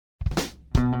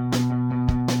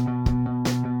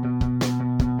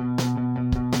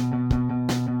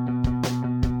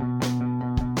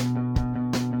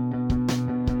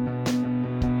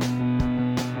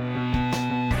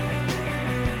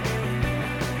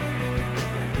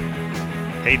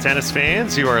Hey, tennis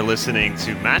fans, you are listening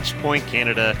to Match Point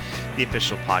Canada, the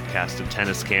official podcast of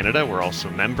Tennis Canada. We're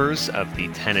also members of the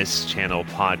Tennis Channel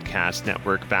Podcast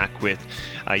Network, back with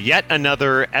yet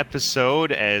another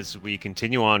episode as we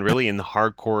continue on really in the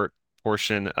hardcore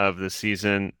portion of the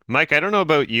season. Mike, I don't know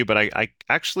about you, but I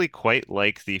actually quite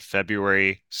like the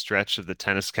February stretch of the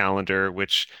tennis calendar,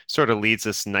 which sort of leads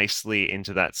us nicely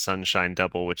into that Sunshine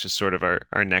Double, which is sort of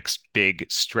our next big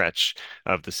stretch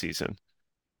of the season.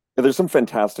 There's some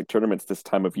fantastic tournaments this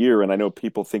time of year, and I know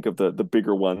people think of the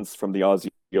bigger ones from the Aussie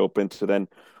Open to then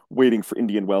waiting for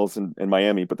Indian Wells and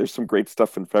Miami, but there's some great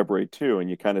stuff in February too, and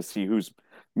you kind of see who's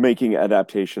making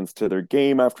adaptations to their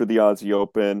game after the Aussie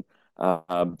Open.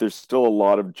 There's still a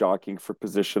lot of jockeying for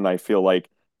position. I feel like,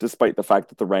 despite the fact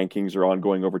that the rankings are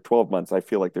ongoing over 12 months, I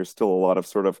feel like there's still a lot of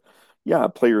sort of, yeah,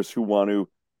 players who want to,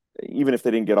 even if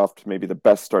they didn't get off to maybe the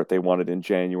best start they wanted in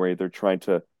January, they're trying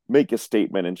to make a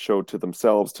statement and show to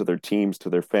themselves, to their teams, to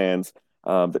their fans,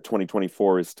 that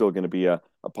 2024 is still going to be a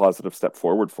positive step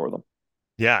forward for them.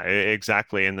 Yeah,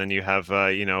 exactly. And then you have,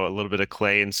 a little bit of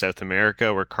clay in South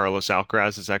America where Carlos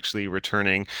Alcaraz is actually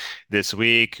returning this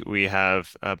week. We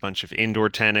have a bunch of indoor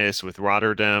tennis with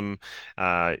Rotterdam.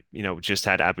 Just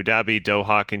had Abu Dhabi,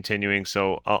 Doha continuing.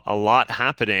 So a lot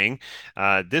happening.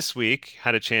 This week,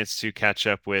 had a chance to catch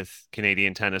up with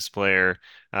Canadian tennis player,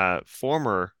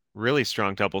 former really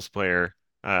strong doubles player,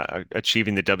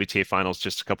 achieving the WTA Finals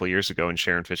just a couple of years ago in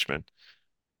Sharon Fichman.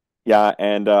 Yeah,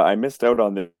 and I missed out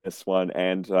on this one,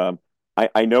 and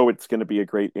I know it's going to be a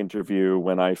great interview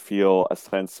when I feel a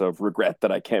sense of regret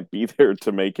that I can't be there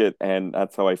to make it, and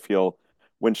that's how I feel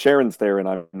when Sharon's there and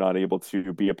I'm not able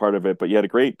to be a part of it. But you had a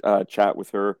great chat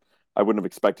with her. I wouldn't have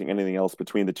expecting anything else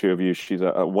between the two of you. She's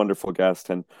a wonderful guest,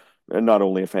 and not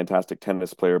only a fantastic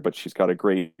tennis player, but she's got a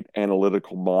great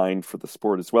analytical mind for the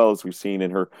sport as well, as we've seen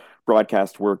in her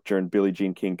broadcast work during Billie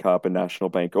Jean King Cup and National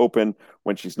Bank Open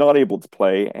when she's not able to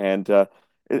play. And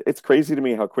it's crazy to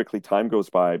me how quickly time goes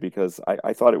by because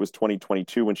I thought it was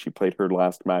 2022 when she played her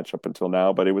last match up until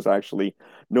now, but it was actually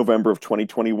November of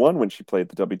 2021 when she played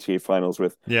the WTA Finals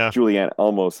with Yeah. Julianne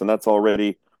Almos, and that's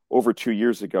already over 2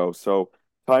 years ago. So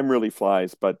time really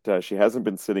flies, but she hasn't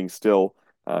been sitting still.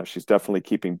 She's definitely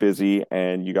keeping busy,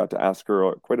 and you got to ask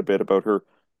her quite a bit about her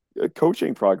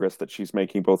coaching progress that she's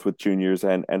making, both with juniors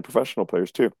and professional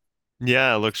players too.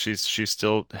 Yeah, look, she's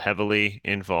still heavily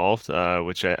involved,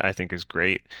 which I think is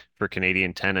great for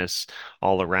Canadian tennis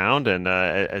all around. And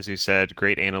as you said,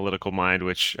 great analytical mind,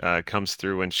 which comes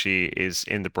through when she is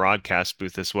in the broadcast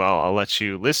booth as well. I'll let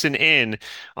you listen in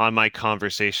on my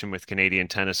conversation with Canadian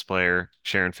tennis player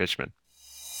Sharon Fichman.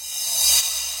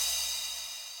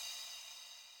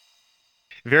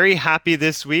 Very happy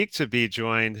this week to be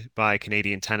joined by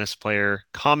Canadian tennis player,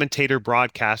 commentator,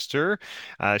 broadcaster,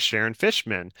 Sharon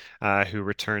Fichman, who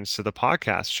returns to the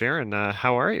podcast. Sharon,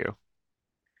 how are you?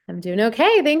 I'm doing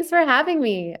okay. Thanks for having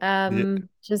me.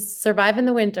 Just surviving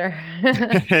the winter.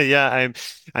 Yeah,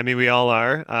 I mean, we all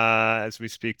are. As we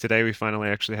speak today, we finally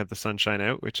actually have the sunshine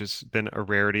out, which has been a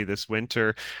rarity this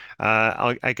winter.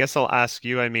 I guess I'll ask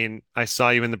you. I mean, I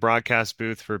saw you in the broadcast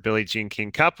booth for Billie Jean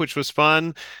King Cup, which was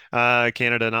fun.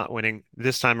 Canada not winning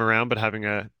this time around, but having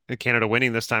a Canada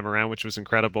winning this time around, which was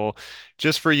incredible.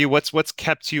 Just for you, what's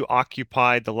kept you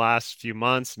occupied the last few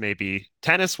months, maybe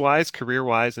tennis wise, career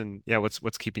wise, and yeah,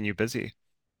 what's keeping you busy?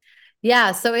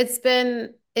 Yeah, so it's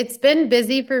been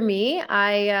busy for me.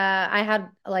 I had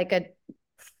like a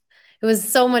it was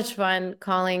so much fun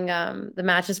calling the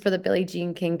matches for the Billie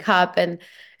Jean King Cup and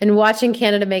watching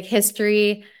Canada make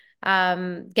history,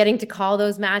 getting to call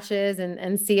those matches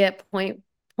and see it point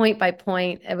by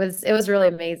point. It was really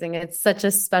amazing. It's such a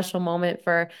special moment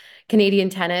for Canadian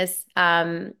tennis.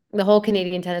 The whole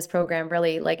Canadian tennis program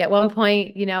really, like at one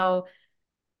point,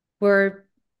 we're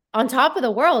on top of the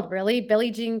world, really.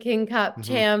 Billie Jean King Cup Hmm.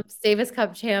 champs, Davis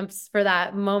Cup champs for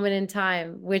that moment in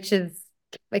time, which is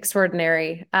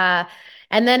extraordinary. And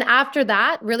then after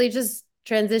that, really just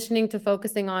transitioning to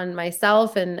focusing on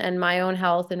myself and my own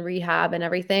health and rehab and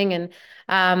everything.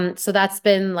 And so that's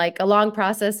been like a long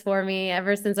process for me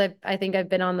ever since I think I've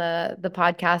been on the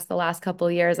podcast the last couple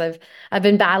of years. I've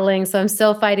been battling, so I'm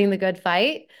still fighting the good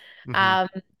fight. Hmm. Um,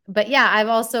 but yeah, I've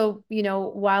also,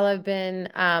 while I've been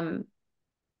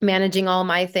managing all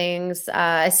my things.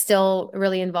 Still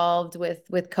really involved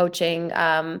with coaching,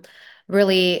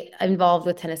 really involved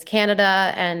with Tennis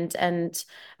Canada and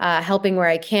helping where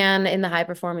I can in the high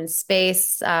performance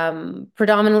space,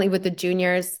 predominantly with the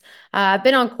juniors. I've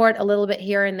been on court a little bit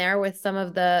here and there with some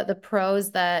of the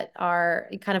pros that are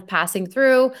kind of passing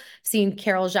through. Seen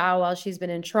Carol Zhao while she's been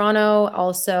in Toronto,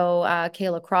 also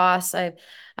Kayla Cross. I've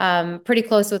pretty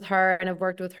close with her and have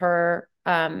worked with her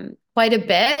quite a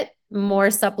bit more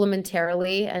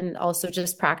supplementarily and also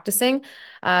just practicing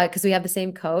because we have the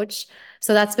same coach.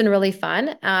 So that's been really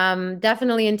fun.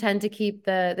 Definitely intend to keep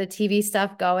the TV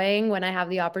stuff going when I have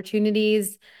the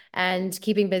opportunities and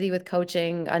keeping busy with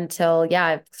coaching until, yeah,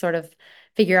 I sort of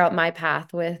figure out my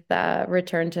path with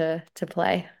return to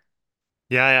play.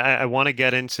 Yeah, I want to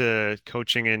get into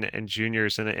coaching and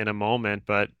juniors in a moment,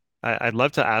 but I'd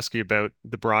love to ask you about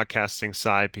the broadcasting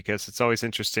side because it's always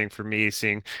interesting for me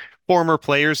seeing former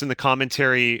players in the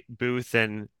commentary booth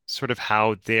and sort of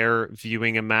how they're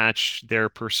viewing a match, their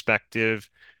perspective.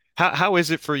 How is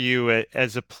it for you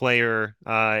as a player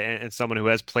and someone who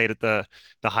has played at the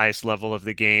highest level of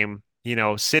the game,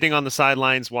 sitting on the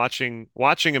sidelines watching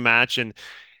a match and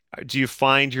do you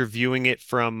find you're viewing it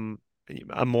from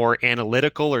a more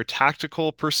analytical or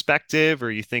tactical perspective? Or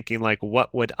are you thinking like,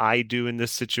 what would I do in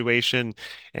this situation?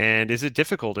 And is it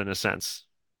difficult in a sense?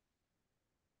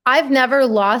 I've never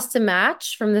lost a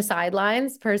match from the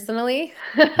sidelines personally.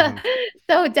 Hmm.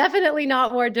 So definitely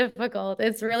not more difficult.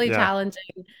 It's really Yeah.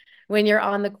 challenging when you're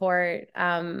on the court.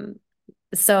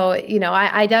 So,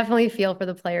 I definitely feel for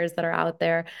the players that are out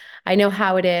there. I know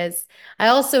how it is. I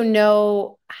also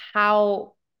know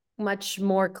how much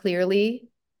more clearly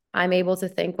I'm able to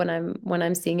think when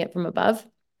I'm seeing it from above.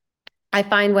 I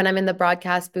find when I'm in the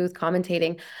broadcast booth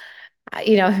commentating,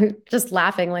 just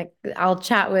laughing. Like I'll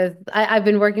chat with, I've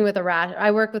been working with Arash.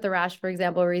 I work with Arash, for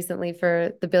example, recently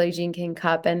for the Billie Jean King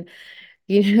Cup. And,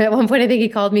 at one point, I think he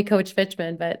called me Coach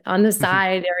Fichman, but on the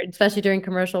side, or especially during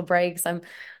commercial breaks, I'm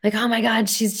like, oh my God,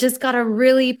 she's just got to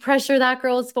really pressure that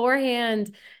girl's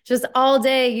forehand just all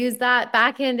day. Use that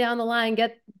backhand down the line,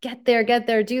 get there,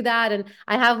 do that. And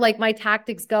I have like my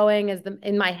tactics going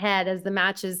in my head as the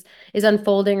match is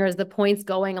unfolding or as the points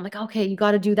going. I'm like, okay, you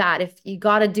got to do that. If you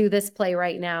got to do this play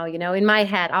right now, in my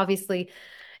head, obviously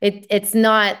it's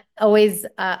not always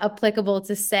applicable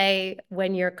to say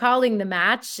when you're calling the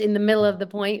match in the middle of the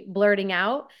point, blurting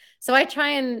out. So I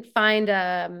try and find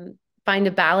a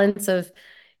balance of,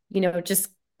 just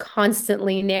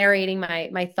constantly narrating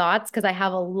my thoughts because I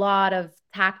have a lot of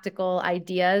tactical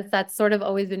ideas. That's sort of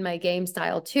always been my game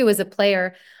style too. As a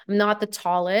player, I'm not the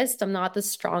tallest, I'm not the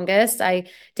strongest. I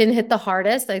didn't hit the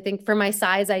hardest. I think for my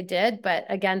size I did, but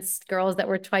against girls that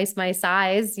were twice my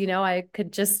size, I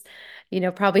could just,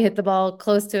 probably hit the ball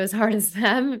close to as hard as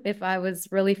them if I was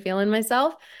really feeling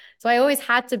myself. So I always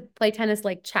had to play tennis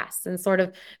like chess and sort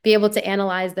of be able to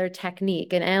analyze their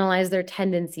technique and analyze their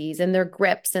tendencies and their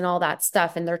grips and all that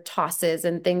stuff and their tosses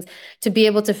and things to be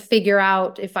able to figure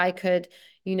out if I could,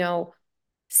 you know,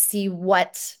 see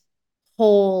what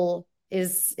hole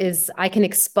is I can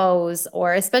expose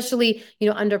or especially,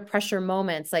 under pressure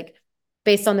moments like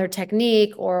based on their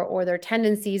technique or their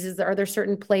tendencies are there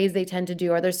certain plays they tend to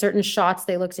do are there certain shots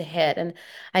they look to hit and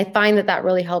I find that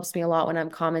really helps me a lot when I'm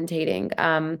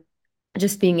commentating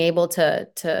just being able to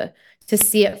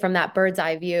see it from that bird's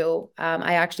eye view,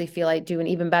 I actually feel I do an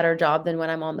even better job than when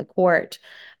I'm on the court.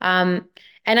 Um,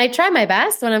 and I try my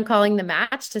best when I'm calling the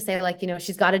match to say, like,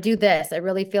 she's got to do this. I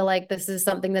really feel like this is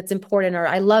something that's important, or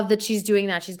I love that she's doing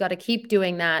that. She's got to keep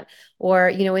doing that. Or,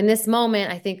 in this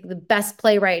moment, I think the best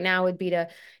play right now would be to,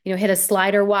 hit a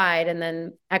slider wide and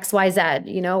then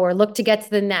XYZ, or look to get to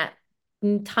the net.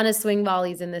 Ton of swing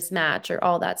volleys in this match or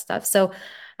all that stuff. So,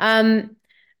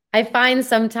 I find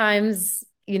sometimes,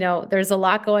 there's a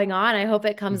lot going on. I hope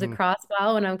it comes Hmm. across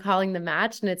well when I'm calling the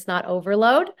match and it's not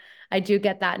overload. I do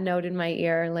get that note in my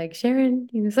ear, like Sharon,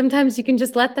 sometimes you can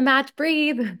just let the match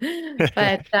breathe.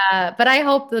 But I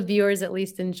hope the viewers at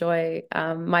least enjoy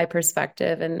my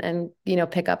perspective and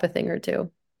pick up a thing or two.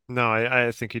 No,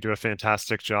 I think you do a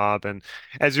fantastic job. And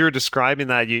as you were describing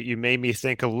that, you made me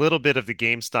think a little bit of the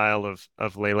game style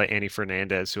of Leila Annie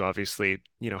Fernandez, who obviously,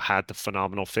 had the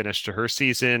phenomenal finish to her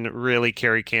season, really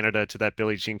carried Canada to that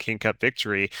Billie Jean King Cup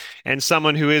victory. And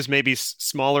someone who is maybe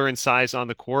smaller in size on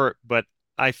the court, but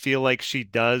I feel like she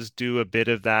does do a bit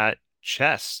of that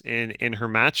chess in her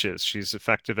matches. She's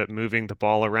effective at moving the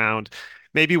ball around.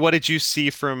 Maybe what did you see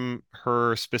from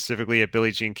her specifically at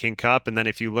Billie Jean King Cup? And then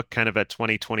if you look kind of at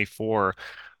 2024,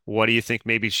 what do you think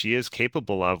maybe she is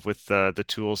capable of with the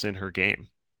tools in her game?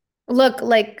 Look,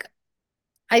 like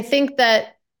I think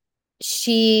that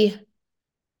she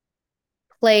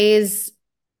plays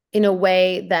in a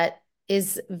way that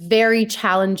is very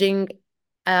challenging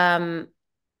um,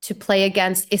 to play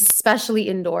against, especially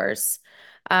indoors.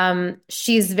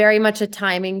 She's very much a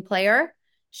timing player.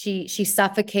 She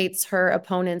suffocates her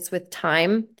opponents with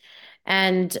time.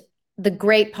 And the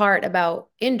great part about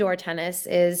indoor tennis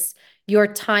is your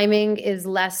timing is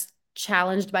less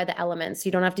challenged by the elements.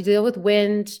 You don't have to deal with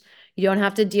wind. You don't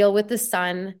have to deal with the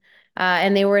sun.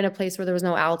 And they were in a place where there was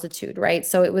no altitude, right?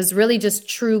 So it was really just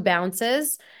true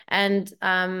bounces and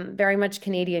very much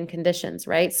Canadian conditions,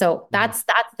 right? So Mhm. that's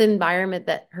the environment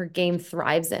that her game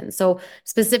thrives in. So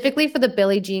specifically for the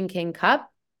Billie Jean King Cup,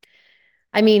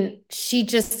 I mean, she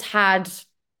just had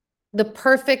the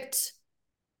perfect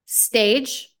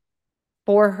stage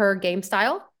for her game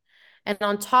style. And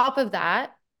on top of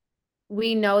that,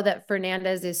 we know that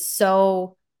Fernandez is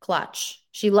so clutch.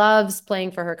 She loves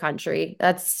playing for her country.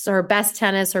 That's her best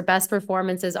tennis, her best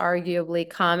performances arguably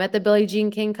come at the Billie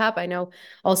Jean King Cup. I know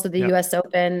also the Yeah. US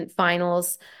Open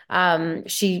finals.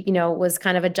 She, was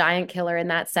kind of a giant killer in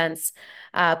that sense.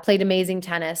 Played amazing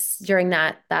tennis during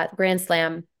that Grand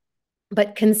Slam.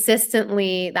 But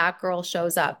consistently that girl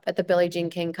shows up at the Billie Jean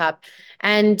King Cup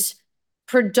and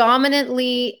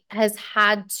predominantly has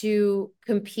had to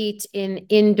compete in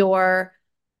indoor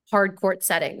hard court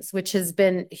settings, which has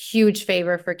been a huge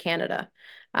favor for Canada.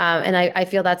 And I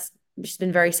feel that's she's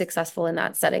been very successful in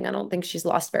that setting. I don't think she's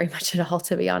lost very much at all,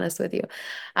 to be honest with you.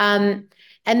 Um,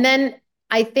 and then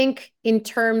I think in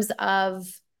terms of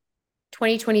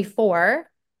 2024,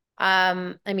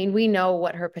 I mean, we know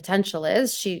what her potential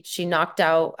is. She knocked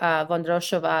out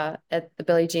Vondroshova at the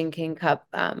Billie Jean King Cup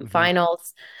Hmm.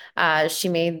 finals. She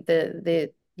made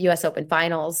the U.S. Open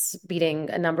finals, beating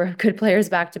a number of good players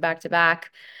back to back to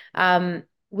back.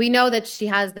 We know that she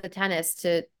has the tennis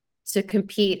to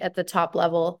compete at the top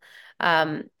level.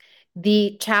 Um,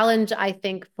 the challenge, I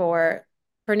think, for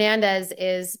Fernandez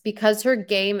is because her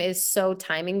game is so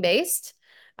timing based.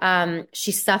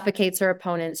 She suffocates her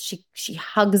opponents. She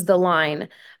hugs the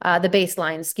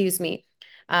baseline, excuse me.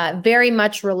 Very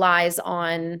much relies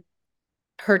on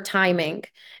her timing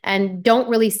and don't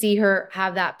really see her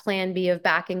have that plan B of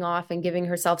backing off and giving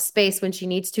herself space when she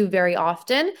needs to very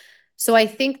often. So I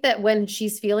think that when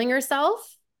she's feeling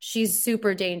herself, she's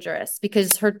super dangerous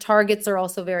because her targets are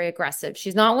also very aggressive.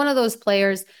 She's not one of those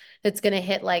players that's going to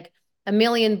hit like a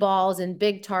million balls and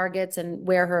big targets and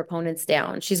wear her opponents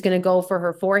down. She's going to go for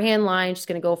her forehand line. She's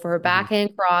going to go for her Hmm.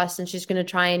 backhand cross, and she's going to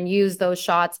try and use those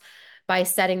shots by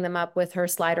setting them up with her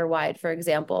slider wide, for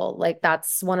example. Like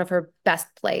that's one of her best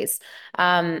plays.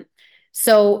 Um,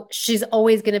 so she's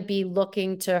always going to be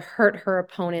looking to hurt her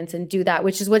opponents and do that,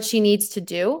 which is what she needs to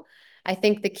do. I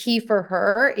think the key for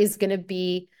her is going to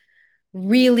be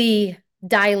really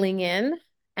dialing in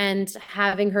and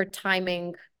having her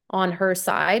timing on her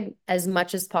side as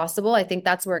much as possible. I think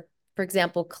that's where, for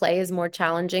example, clay is more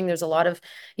challenging. There's a lot of,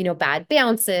 bad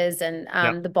bounces and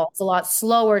Yeah. the ball's a lot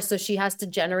slower. So she has to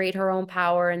generate her own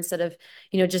power instead of,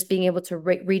 just being able to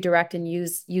redirect and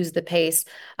use the pace.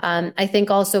 I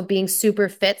think also being super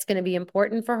fit is going to be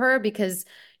important for her because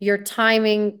your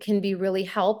timing can be really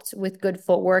helped with good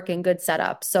footwork and good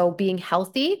setup. So being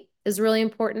healthy is really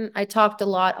important. I talked a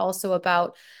lot also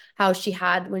about how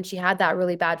when she had that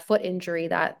really bad foot injury,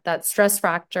 that stress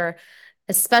fracture,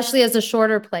 especially as a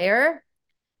shorter player,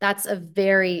 that's a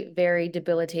very, very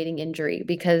debilitating injury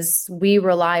because we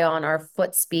rely on our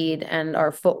foot speed and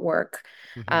our footwork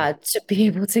Hmm. to be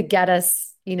able to get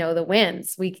us, the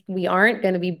wins. We aren't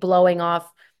going to be blowing off,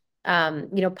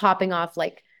 popping off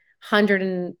like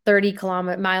 130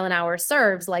 mile an hour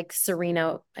serves like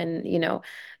Serena and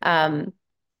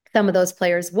some of those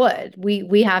players would.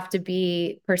 We have to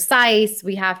be precise.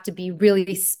 We have to be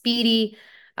really speedy.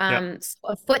 Yeah. So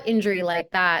a foot injury like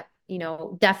that,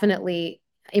 definitely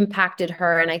impacted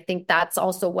her, and I think that's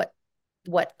also what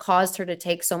caused her to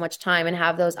take so much time and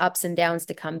have those ups and downs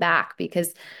to come back because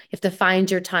you have to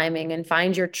find your timing and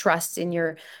find your trust in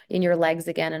your legs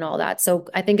again and all that. So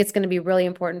I think it's going to be really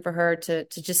important for her to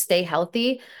just stay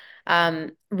healthy.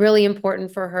 Really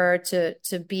important for her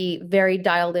to be very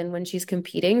dialed in when she's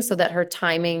competing so that her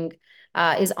timing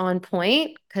is on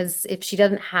point. Because if she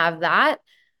doesn't have that,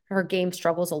 her game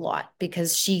struggles a lot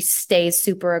because she stays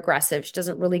super aggressive. She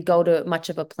doesn't really go to much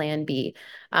of a plan B.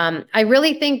 I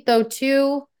really think, though,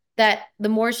 too, that the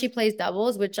more she plays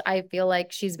doubles, which I feel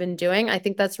like she's been doing, I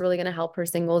think that's really going to help her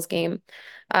singles game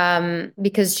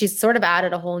because she's sort of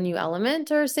added a whole new element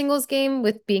to her singles game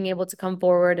with being able to come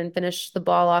forward and finish the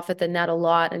ball off at the net a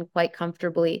lot and quite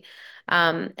comfortably.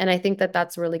 And I think that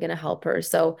that's really going to help her.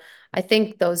 So I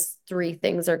think those three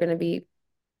things are going to be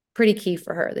pretty key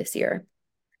for her this year.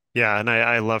 Yeah, and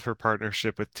I love her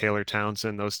partnership with Taylor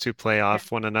Townsend. Those two play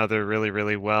off one another really,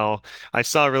 really well. I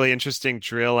saw a really interesting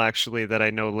drill actually that I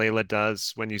know Layla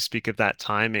does when you speak of that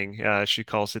timing. She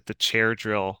calls it the chair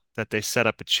drill, that they set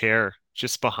up a chair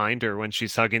just behind her when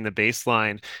she's hugging the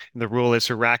baseline. And the rule is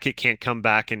her racket can't come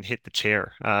back and hit the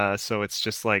chair. So it's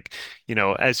just like,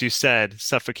 as you said,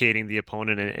 suffocating the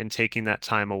opponent and taking that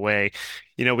time away.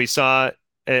 We saw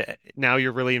now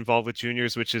you're really involved with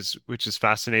juniors, which is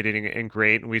fascinating and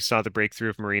great. And we saw the breakthrough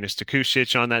of Marina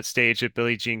Stakusic on that stage at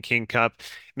Billie Jean King Cup.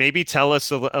 Maybe tell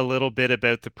us a little bit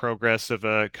about the progress of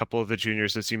a couple of the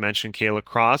juniors, as you mentioned, Kayla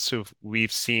Cross, who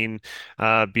we've seen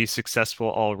be successful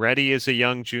already as a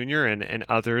young junior, and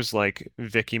others like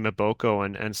Vicky Maboko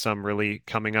and some really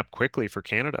coming up quickly for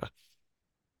Canada.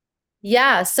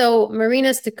 Yeah, so Marina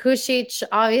Stakusic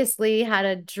obviously had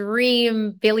a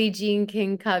dream Billie Jean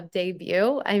King Cup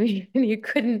debut. I mean, you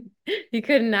couldn't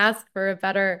ask for a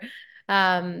better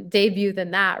debut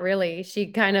than that, really.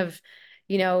 She kind of,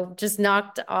 just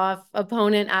knocked off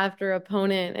opponent after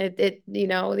opponent.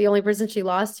 The only person she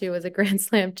lost to was a Grand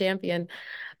Slam champion.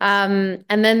 And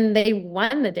then they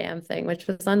won the damn thing, which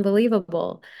was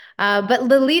unbelievable. But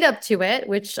the lead up to it,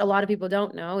 which a lot of people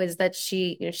don't know, is that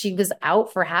she was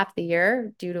out for half the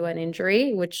year due to an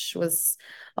injury, which was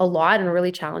a lot and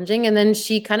really challenging. And then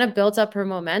she kind of built up her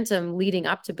momentum leading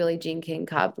up to Billie Jean King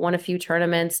Cup, won a few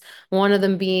tournaments, one of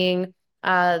them being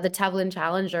the Tevlin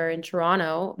Challenger in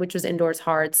Toronto, which was indoors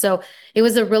hard. So it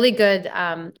was a really good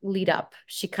lead up.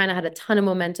 She kind of had a ton of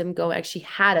momentum going. Actually,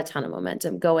 had a ton of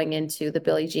momentum going into the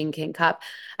Billie Jean King Cup.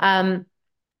 And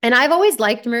I've always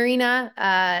liked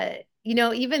Marina.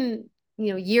 Even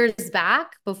years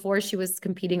back before she was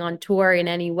competing on tour in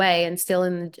any way, and still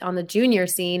on the junior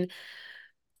scene,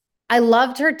 I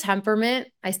loved her temperament.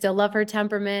 I still love her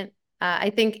temperament. I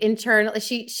think internally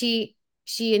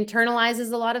she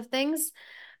internalizes a lot of things.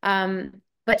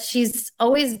 But she's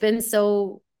always been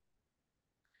so,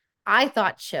 I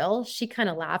thought, chill. She kind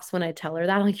of laughs when I tell her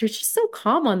that. I'm like, you're just so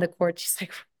calm on the court. She's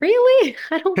like, really?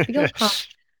 I don't feel calm.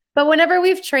 But whenever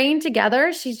we've trained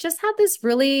together, she's just had this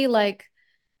really like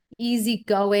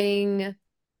easygoing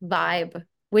vibe,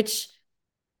 which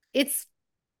it's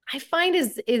I find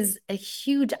is a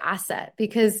huge asset,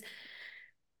 because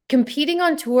competing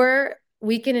on tour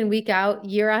week in and week out,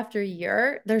 year after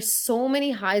year, there's so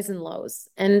many highs and lows.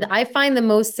 And I find the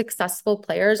most successful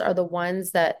players are the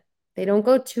ones that they don't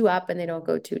go too up and they don't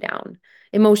go too down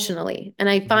emotionally. And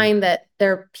I find that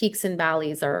their peaks and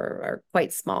valleys are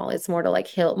quite small. It's more like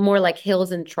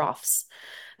hills and troughs.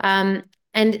 And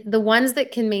the ones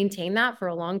that can maintain that for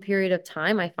a long period of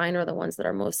time, I find are the ones that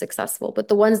are most successful. But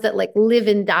the ones that like live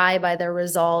and die by their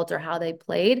result or how they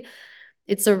played,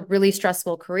 it's a really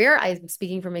stressful career. I'm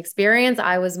speaking from experience.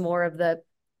 I was more of the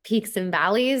peaks and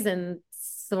valleys and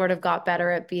sort of got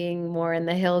better at being more in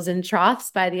the hills and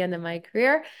troughs by the end of my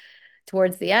career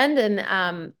towards the end.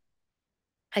 And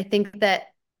I think that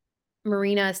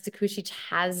Marina Stakusic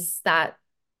has that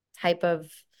type of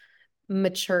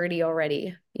maturity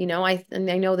already. I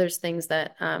know there's things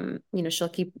that she'll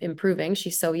keep improving.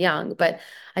 She's so young, but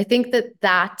I think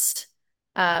that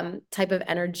type of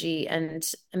energy and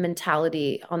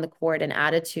mentality on the court and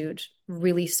attitude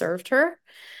really served her.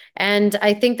 And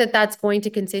I think that that's going to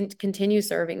continue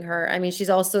serving her. I mean,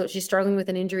 she's struggling with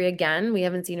an injury again. We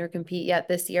haven't seen her compete yet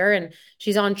this year, and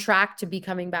she's on track to be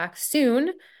coming back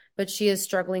soon, but she is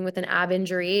struggling with an ab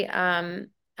injury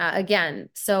again.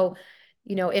 So,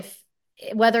 if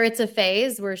whether it's a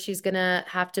phase where she's going to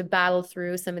have to battle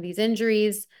through some of these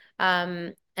injuries,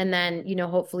 and then,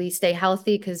 hopefully stay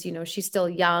healthy, because, she's still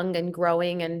young and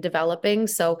growing and developing.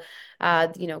 So,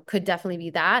 could definitely be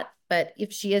that. But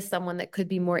if she is someone that could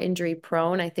be more injury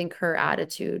prone, I think her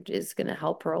attitude is going to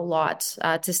help her a lot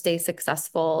to stay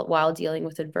successful while dealing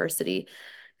with adversity.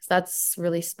 So that's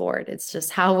really sport. It's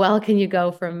just how well can you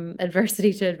go from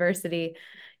adversity to adversity,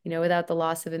 without the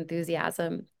loss of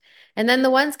enthusiasm. And then the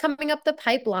ones coming up the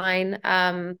pipeline,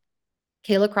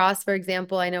 Kayla Cross, for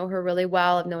example, I know her really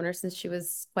well. I've known her since she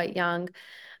was quite young.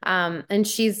 And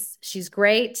she's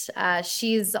great.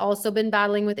 She's also been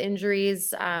battling with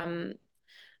injuries,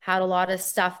 had a lot of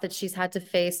stuff that she's had to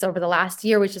face over the last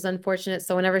year, which is unfortunate.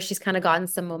 So whenever she's kind of gotten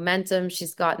some momentum,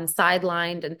 she's gotten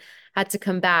sidelined and had to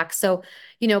come back. So,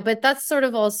 but that's sort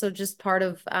of also just part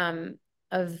of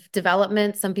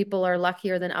development. Some people are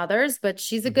luckier than others, but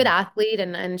she's a good athlete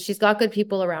and she's got good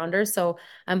people around her. So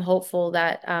I'm hopeful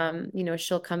that,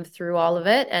 she'll come through all of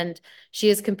it. And she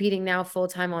is competing now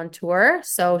full-time on tour.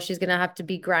 So she's going to have to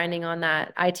be grinding on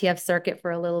that ITF circuit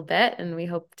for a little bit. And we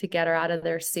hope to get her out of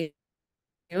there soon.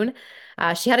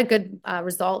 She had a good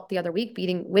result the other week,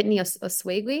 beating Whitney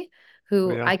Oswego,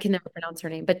 who I can never pronounce her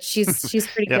name, but she's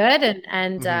pretty good.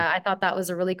 And I thought that was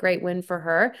a really great win for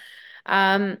her.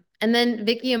 And then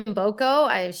Vicky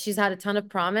Mboko, she's had a ton of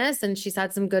promise and she's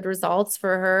had some good results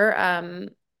for her,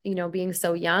 being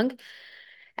so young.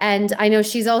 And I know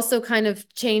she's also kind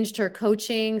of changed her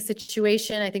coaching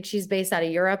situation. I think she's based out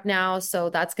of Europe now, so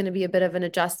that's going to be a bit of an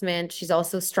adjustment. She's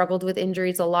also struggled with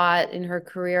injuries a lot in her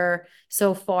career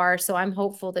so far. So I'm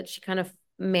hopeful that she kind of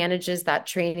manages that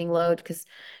training load because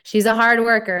she's a hard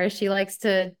worker. She likes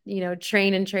to,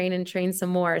 train and train and train some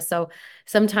more. So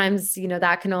sometimes,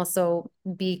 that can also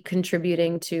be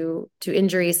contributing to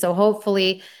injury. So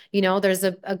hopefully, there's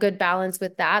a good balance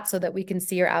with that so that we can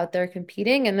see her out there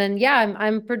competing. And then, yeah,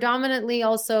 I'm predominantly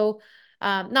also,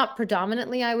 not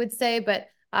predominantly, I would say, but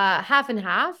half and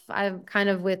half. I'm kind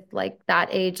of with like that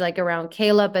age, like around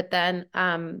Kayla, but then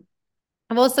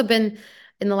I've also been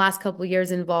in the last couple of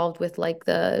years involved with like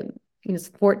the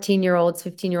 14-year-olds,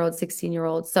 15-year-olds,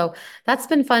 16-year-olds. So that's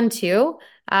been fun too.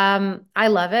 I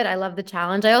love it. I love the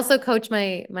challenge. I also coach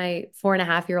my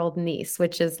 4.5-year-old niece,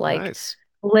 which is like Nice.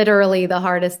 literally the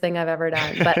hardest thing I've ever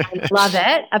done, but I love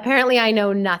it. Apparently I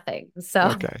know nothing. So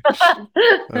Okay.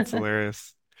 That's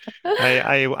hilarious.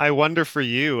 I wonder for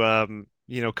you,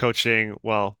 coaching,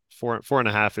 well, four and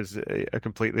a half is a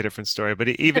completely different story, but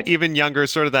even younger,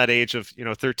 sort of that age of,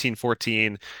 13,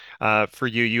 14, for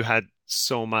you, you had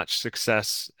so much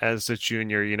success as a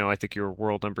junior. I think you were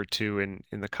world number two in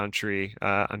the country,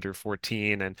 under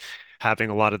 14, and having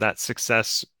a lot of that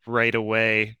success right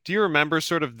away. Do you remember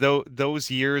sort of those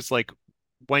years, like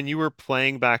when you were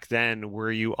playing back then,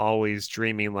 were you always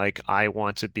dreaming like, I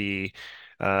want to be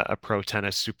a pro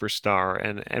tennis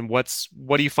superstar? And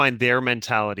what do you find their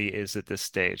mentality is at this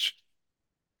stage?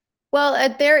 well,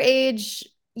 at their age,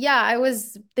 yeah, I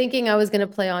was thinking I was going to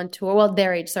play on tour. Well,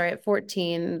 their age, sorry, at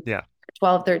 14, Yeah.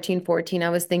 12, 13, 14, I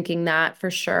was thinking that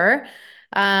for sure.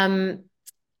 Um,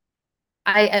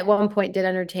 I at one point did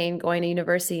entertain going to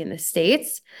university in the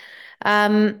States.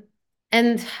 Um,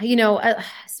 and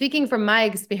speaking from my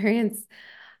experience,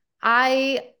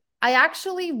 I I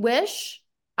actually wish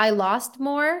I lost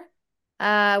more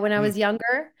when I Mm, was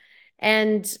younger.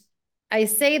 And I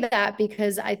say that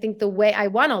because I think the way I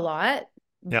won a lot,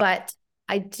 yeah. but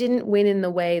I didn't win in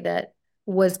the way that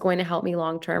was going to help me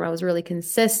long term. I was really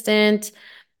consistent,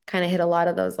 kind of hit a lot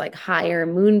of those like higher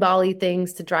moonbally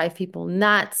things to drive people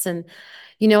nuts. And,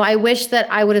 I wish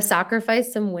that I would have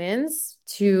sacrificed some wins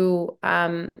to,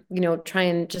 try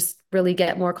and just really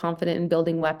get more confident in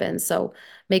building weapons. So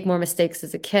make more mistakes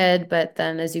as a kid. But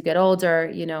then as you get older,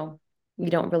 you don't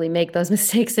really make those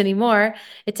mistakes anymore.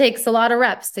 It takes a lot of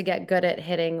reps to get good at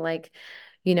hitting like,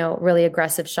 really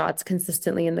aggressive shots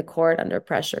consistently in the court under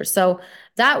pressure. So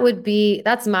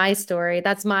that's my story.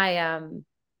 That's my,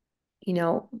 you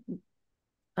know,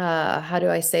 how do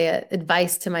I say it?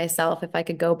 Advice to myself if I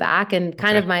could go back, and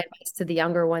kind Okay. of my advice to the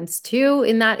younger ones too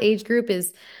in that age group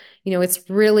is, it's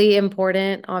really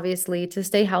important, obviously, to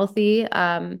stay healthy.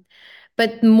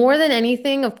 But more than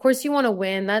anything, of course, you want to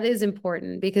win. That is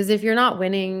important because if you're not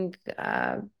winning,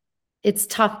 it's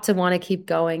tough to want to keep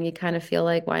going. You kind of feel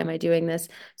like, why am I doing this?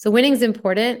 So winning's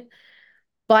important,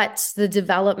 but the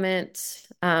development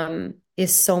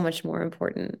is so much more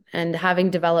important, and having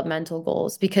developmental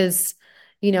goals because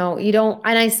you don't,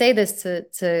 and I say this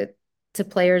to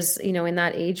players in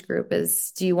that age group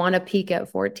is, do you want to peak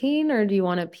at 14 or do you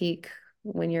want to peak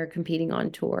when you're competing on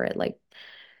tour at like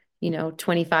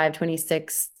 25,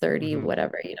 26, 30, Hmm.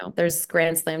 whatever, there's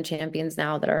Grand Slam champions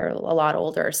now that are a lot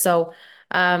older. So,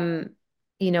 um,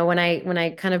 when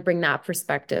I kind of bring that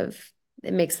perspective,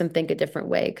 it makes them think a different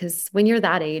way. Because when you're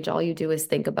that age, all you do is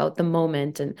think about the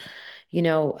moment, and, you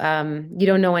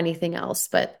don't know anything else.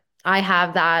 But I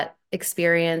have that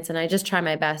experience, and I just try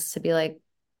my best to be like,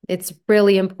 it's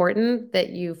really important that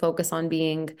you focus on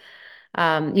being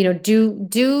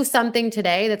do something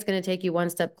today that's going to take you one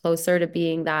step closer to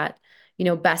being that,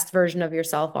 best version of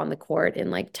yourself on the court in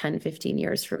like 10, 15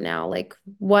 years from now, like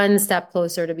one step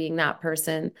closer to being that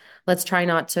person. Let's try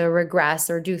not to regress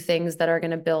or do things that are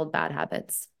going to build bad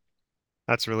habits.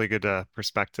 That's really good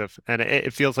perspective. And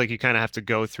it feels like you kind of have to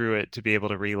go through it to be able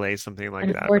to relay something like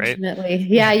that, right? Unfortunately,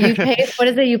 yeah, you pay, what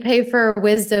is it? You pay for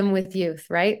wisdom with youth,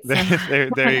 right? So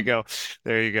There you go.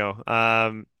 There you go.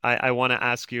 I want to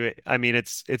ask you, I mean,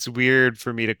 it's weird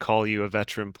for me to call you a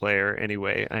veteran player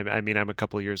anyway. I mean, I'm a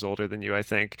couple of years older than you, I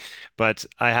think, but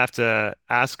I have to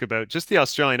ask about just the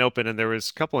Australian Open, and there was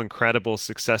a couple incredible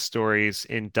success stories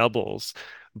in doubles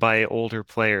by older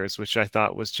players, which I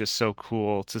thought was just so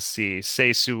cool to see.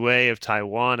 Sei Sue of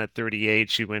Taiwan at 38,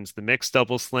 she wins the mixed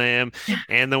double slam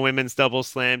and the women's double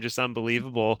slam, just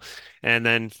unbelievable. And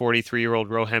then 43-year-old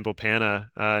Rohan Bopanna,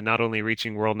 not only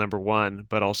reaching world number one,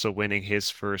 but also winning his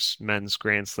first men's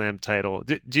Grand Slam title.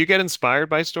 Do you get inspired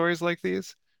by stories like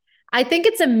these? I think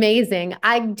it's amazing.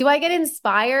 I get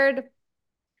inspired?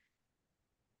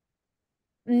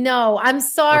 No, I'm Okay.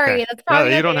 sorry. That's No,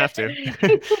 probably you not don't the have answer to. that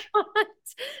you want.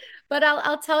 But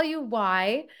I'll tell you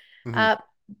why. Mhm. Uh,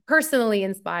 Personally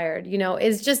inspired,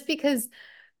 is just because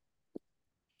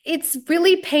it's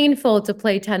really painful to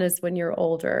play tennis when you're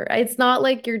older. It's not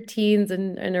like your teens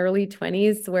and early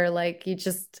 20s where like you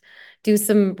just do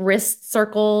some wrist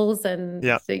circles and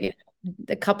Yeah.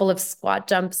 a couple of squat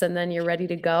jumps and then you're ready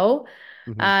to go.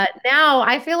 Hmm. Now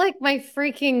I feel like my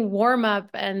freaking warm up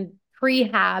and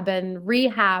prehab and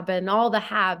rehab and all the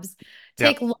habs Yeah.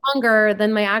 take longer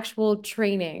than my actual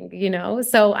training, you know?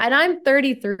 So, and I'm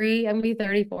 33, I'm gonna be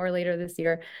 34 later this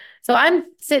year. So I'm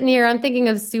sitting here, I'm thinking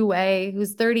of Sue Wei,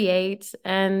 who's 38,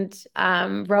 and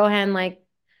Rohan, like,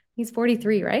 he's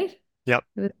 43, right? Yep.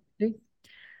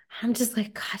 I'm just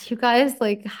like, God, you guys,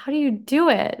 like, how do you do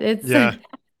it? It's Yeah.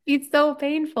 it's so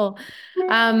painful.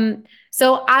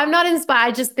 So I'm not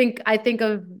inspired. I think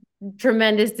of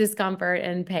tremendous discomfort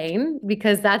and pain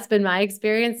because that's been my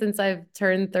experience since I've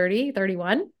turned 30,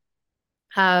 31.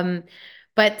 Um,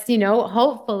 but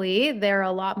hopefully they're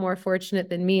a lot more fortunate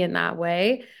than me in that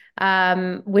way.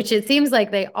 Which it seems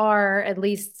like they are, at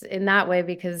least in that way,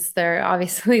 because they're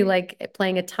obviously like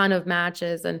playing a ton of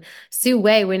matches and Sue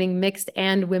Wei winning mixed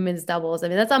and women's doubles. I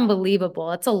mean, that's unbelievable.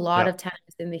 That's a lot Yep. of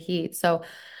tennis in the heat. So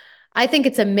I think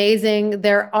it's amazing.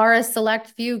 There are a select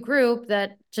few group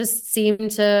that just seem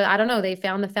to, I don't know, they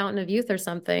found the fountain of youth or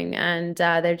something, and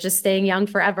they're just staying young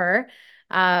forever,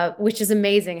 which is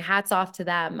amazing. Hats off to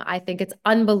them. I think it's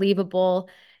unbelievable.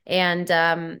 And,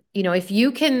 if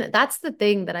you can, that's the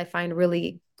thing that I find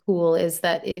really cool is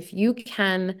that if you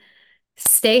can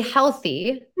stay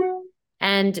healthy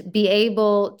and be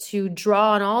able to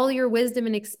draw on all your wisdom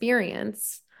and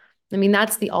experience. I mean,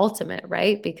 that's the ultimate,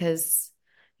 right? Because,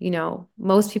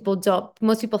 most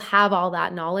people have all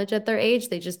that knowledge at their age.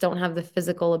 They just don't have the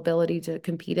physical ability to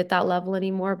compete at that level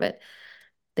anymore, but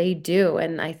they do.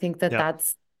 And I think that Yep.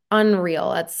 that's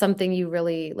unreal. That's something you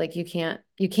really like, you can't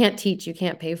teach, you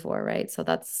can't pay for, right? So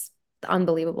that's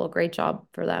unbelievable. Great job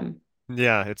for them.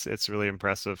 Yeah, it's really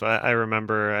impressive. I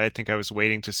remember, I think I was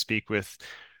waiting to speak with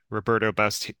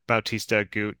Bautista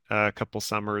Agut a couple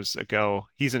summers ago.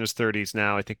 He's in his 30s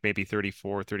now, I think maybe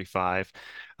 34, 35.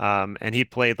 And he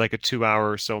played like a 2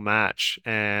 hour or so match.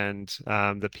 And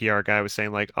the PR guy was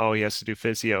saying like, oh, he has to do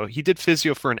physio. He did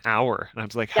physio for an hour. And I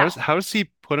was like, Yeah. how does he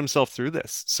put himself through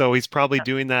this? So he's probably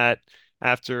doing that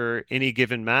after any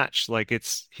given match. Like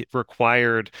it's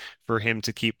required for him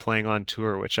to keep playing on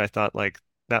tour, which I thought like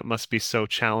that must be so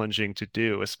challenging to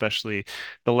do, especially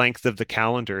the length of the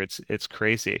calendar. It's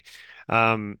crazy.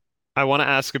 Um, I want to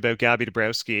ask about Gabby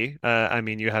Dabrowski. I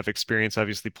mean, you have experience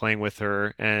obviously playing with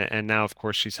her, and now, of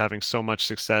course, she's having so much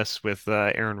success with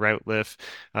Erin Routliffe,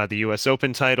 the U.S.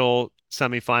 Open title,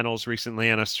 semifinals recently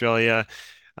in Australia.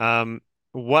 Um,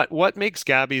 what makes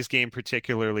Gabby's game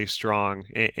particularly strong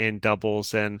in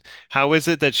doubles, and how is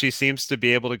it that she seems to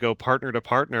be able to go partner to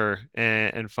partner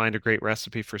and find a great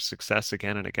recipe for success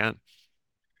again and again?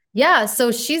 Yeah,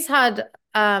 so she's had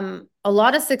a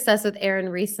lot of success with Aaron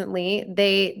recently.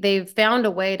 They've found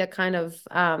a way to kind of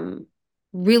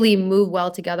really move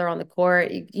well together on the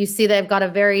court. You see they've got a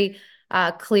very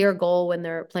clear goal when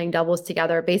they're playing doubles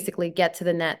together. Basically, get to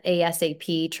the net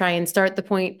ASAP. Try and start the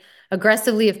point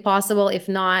aggressively if possible. If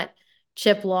not,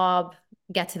 chip lob,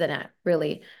 get to the net,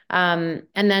 really. And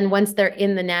then once they're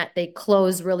in the net, they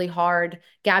close really hard.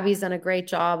 Gabby's done a great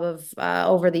job of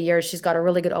over the years. She's got a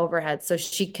really good overhead, so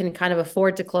she can kind of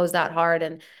afford to close that hard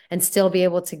and still be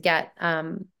able to get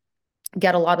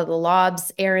a lot of the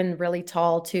lobs. Erin really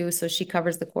tall too, so she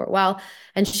covers the court well,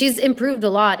 and she's improved a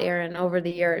lot, Erin, over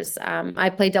the years. I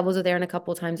played doubles with Erin a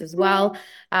couple of times as well,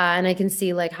 and I can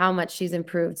see like how much she's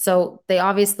improved. So they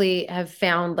obviously have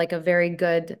found like a very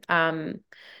good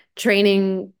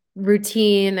training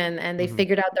routine and they Hmm.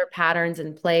 figured out their patterns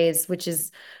and plays, which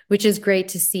is great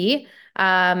to see.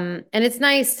 And it's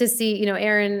nice to see,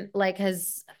 Erin like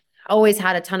has always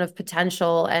had a ton of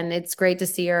potential, and it's great to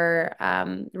see her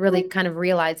really kind of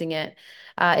realizing it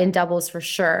in doubles for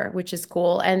sure, which is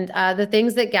cool. And the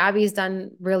things that Gabby's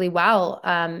done really well,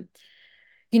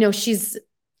 she's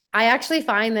I actually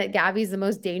find that Gabby's the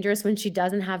most dangerous when she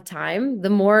doesn't have time. The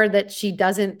more that she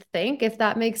doesn't think, if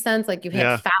that makes sense, like you hit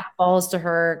Yeah. fat balls to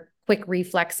her, quick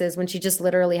reflexes when she just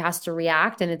literally has to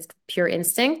react and it's pure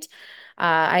instinct.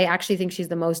 I actually think she's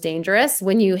the most dangerous.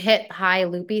 When you hit high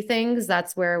loopy things,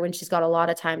 that's where when she's got a lot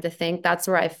of time to think, that's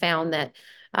where I found that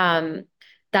um,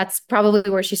 that's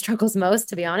probably where she struggles most,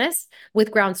 to be honest,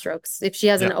 with ground strokes. If she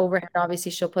has Yeah. an overhead,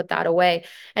 obviously she'll put that away.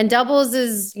 And doubles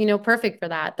is, perfect for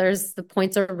that. The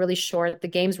points are really short, the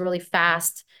game's really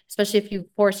fast, especially if you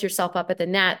force yourself up at the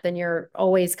net, then you're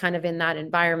always kind of in that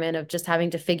environment of just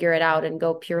having to figure it out and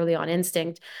go purely on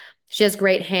instinct. She has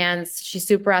great hands. She's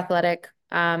super athletic.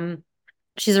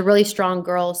 she's a really strong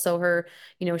girl, so her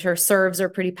serves are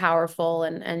pretty powerful,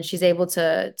 and she's able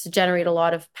to generate a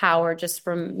lot of power just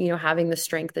from, having the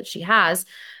strength that she has.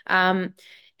 Um,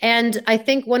 and I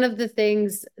think one of the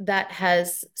things that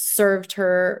has served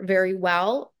her very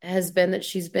well has been that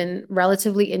she's been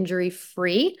relatively injury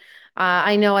free.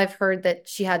 I know I've heard that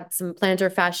she had some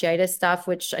plantar fasciitis stuff,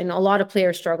 which I know a lot of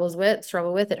players struggle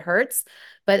with. It hurts,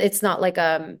 but it's not like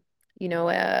you know,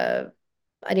 a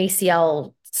an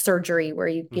ACL surgery where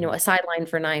Hmm. a sideline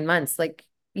for 9 months. Like,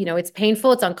 it's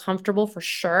painful, it's uncomfortable for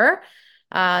sure.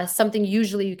 Something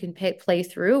usually you can play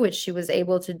through, which she was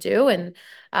able to do. And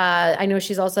I know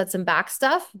she's also had some back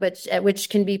stuff, but which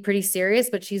can be pretty serious,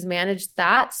 but she's managed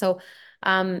that. So,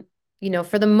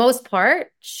 for the most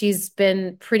part, she's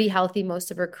been pretty healthy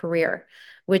most of her career,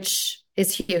 which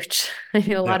is huge. I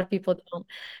know a Yeah. lot of people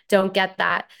don't get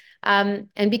that. And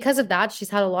because of that, she's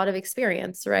had a lot of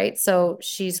experience, right? So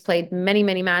she's played many,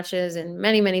 many matches in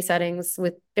many, many settings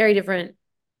with very different,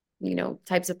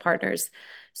 types of partners.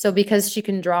 So because she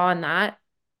can draw on that,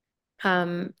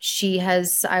 she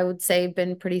has, I would say,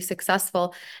 been pretty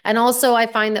successful. And also, I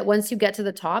find that once you get to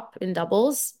the top in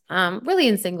doubles, really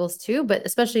in singles too, but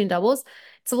especially in doubles,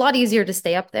 it's a lot easier to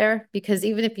stay up there because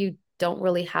even if you don't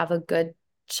really have a good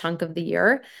chunk of the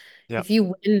year, Yeah. if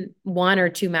you win one or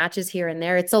two matches here and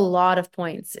there, it's a lot of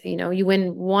points. You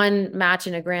win one match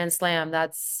in a Grand Slam,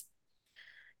 that's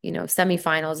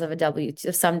semifinals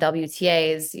of some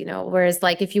WTAs. Whereas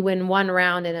like if you win one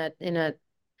round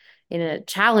in a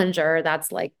challenger,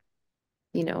 that's like,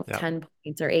 Yeah. 10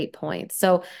 points or 8 points.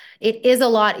 So it is a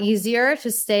lot easier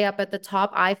to stay up at the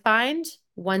top, I find,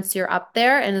 once you're up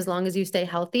there. And as long as you stay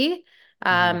healthy,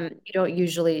 Hmm. you don't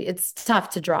usually, it's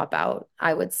tough to drop out,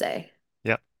 I would say.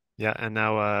 Yep. Yeah. And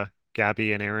now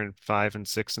Gabby and Aaron 5 and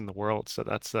 6 in the world. So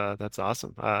that's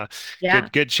awesome. Yeah.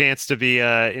 Good chance to be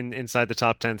inside the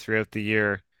top 10 throughout the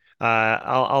year.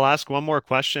 I'll ask one more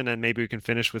question and maybe we can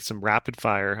finish with some rapid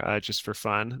fire just for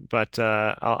fun. But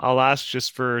I'll ask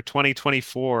just for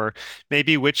 2024,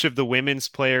 maybe which of the women's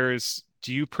players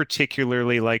do you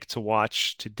particularly like to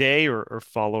watch today or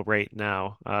follow right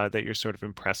now that you're sort of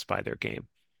impressed by their game?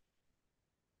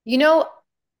 You know,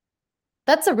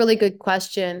 that's a really good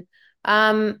question.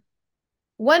 Um,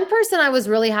 One person I was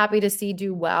really happy to see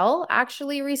do well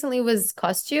actually recently was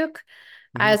Kostyuk.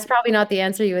 Hmm. It's probably not the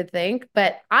answer you would think,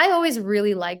 but I always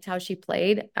really liked how she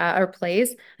played or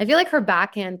plays. I feel like her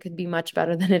backhand could be much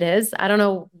better than it is. I don't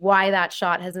know why that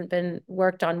shot hasn't been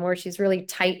worked on more. She's really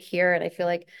tight here, and I feel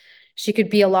like she could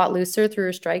be a lot looser through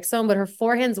her strike zone, but her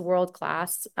forehand's world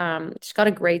class. She's got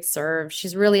a great serve.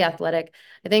 She's really athletic.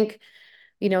 I think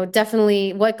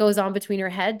definitely what goes on between her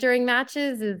head during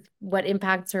matches is what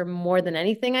impacts her more than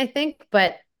anything, I think.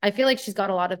 But I feel like she's got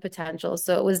a lot of potential.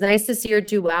 So it was nice to see her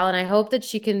do well. And I hope that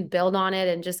she can build on it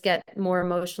and just get more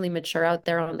emotionally mature out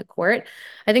there on the court.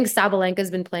 I think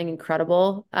Sabalenka's been playing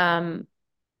incredible.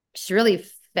 She's really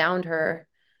found her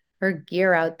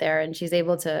gear out there and she's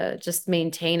able to just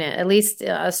maintain it, at least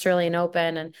Australian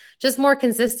Open and just more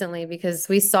consistently because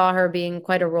we saw her being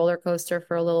quite a roller coaster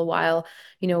for a little while,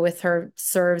 with her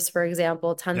serves, for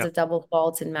example, tons Yep. of double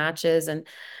faults in matches and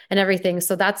everything.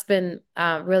 So that's been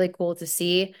really cool to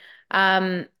see.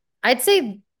 Um, I'd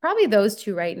say probably those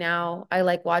two right now I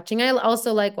like watching. I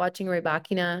also like watching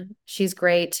Rybakina. She's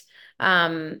great.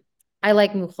 Um, I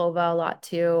like Mukhova a lot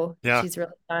too. Yeah. She's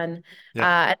really fun.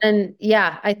 Yeah. And then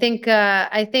yeah, I think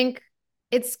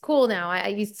it's cool now.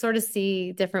 You sort of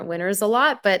see different winners a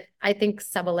lot, but I think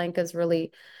Sabalenka's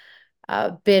really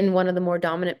been one of the more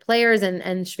dominant players and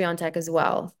Swiatek as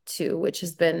well too, which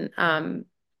has been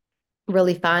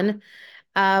really fun.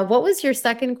 What was your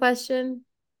second question?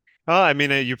 Oh, I mean,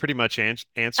 you pretty much answered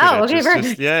Oh, it. okay, Just,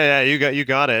 perfect. yeah, yeah, you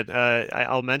got it.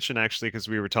 I'll mention actually because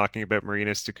we were talking about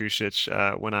Marina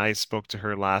Stikušić. When I spoke to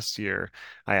her last year,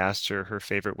 I asked her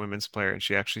favorite women's player, and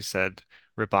she actually said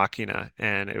Rybakina,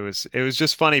 and it was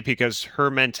just funny because her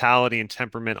mentality and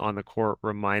temperament on the court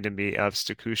reminded me of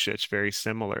Stikušić, very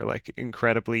similar, like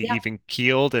incredibly Yeah. even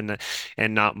keeled and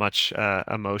not much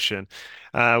emotion.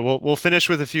 We'll finish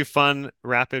with a few fun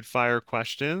rapid fire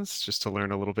questions just to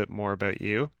learn a little bit more about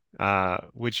you.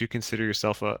 Would you consider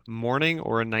yourself a morning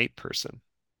or a night person?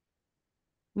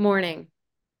 Morning.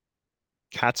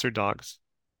 Cats or dogs?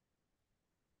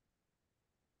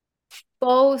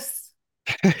 Both.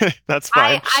 That's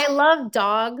I fine. I love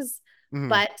dogs, Mhm.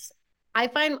 but I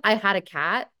find I had a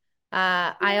cat.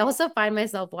 I also find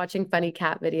myself watching funny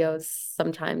cat videos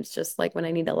sometimes, just like when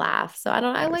I need to laugh. So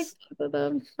I like Nice. both of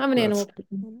them. I'm an That's animal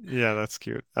person. yeah, that's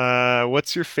cute.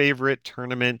 What's your favorite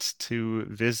tournament to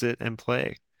visit and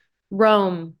play?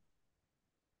 Rome.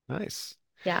 Nice.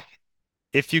 Yeah.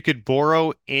 If you could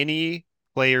borrow any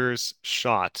player's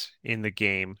shot in the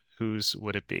game, whose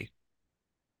would it be?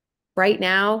 Right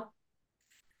now,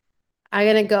 I'm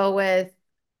gonna go with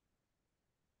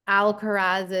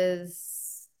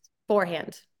Alcaraz's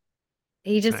forehand.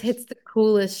 He just Nice. hits the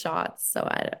coolest shots. So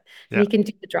I don't, and Yeah. he can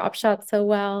do the drop shot so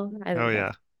well. I Oh don't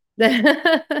know.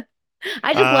 yeah.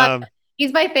 I just love him. Um,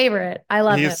 He's my favorite. I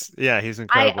love him. he's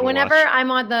I incredible to whenever watch.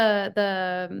 I'm on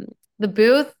the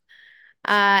booth,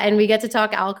 and we get to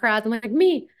talk Alcaraz, I'm like,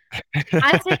 me,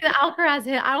 I take the Alcaraz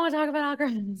hit. I don't want to talk about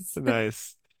Alcaraz.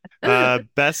 Nice.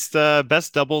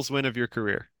 Best doubles win of your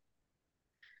career.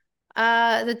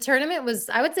 The tournament was,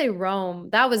 I would say Rome.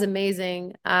 That was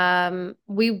amazing.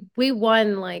 We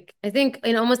won like I think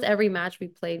in almost every match we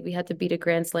played, we had to beat a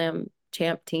Grand Slam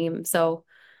champ team. So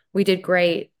we did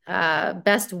great.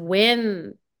 Best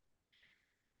win.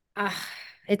 Uh,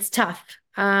 it's tough.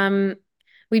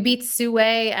 We beat Sue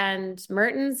and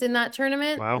Mertens in that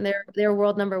tournament. Wow. They're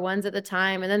world number ones at the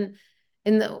time. And then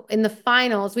in the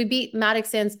finals, we beat Maddox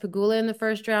Sands Pagula in the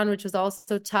first round, which was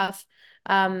also tough.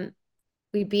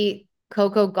 We beat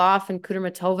Coco Gauff and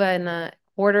Kudermetova in the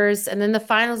quarters. And then the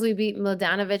finals, we beat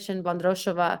Mladenovic and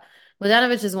Vondrousova.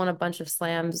 Mladenovic has won a bunch of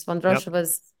slams. Yep.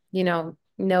 Vondrousova's,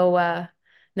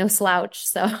 no slouch.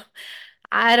 So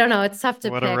I don't know. It's tough to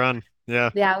What a pick. run. Yeah.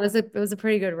 Yeah, it was a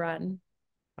pretty good run.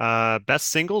 Best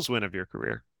singles win of your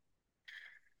career.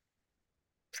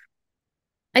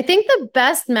 I think the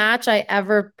best match I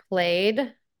ever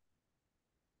played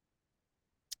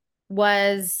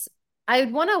was I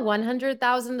won a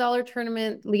 $100,000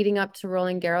 tournament leading up to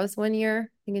Roland Garros one year,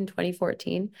 I think in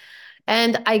 2014.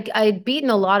 And I'd beaten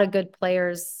a lot of good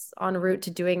players en route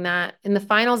to doing that. In the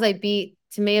finals, I beat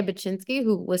Timea Baczynski,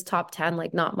 who was top 10,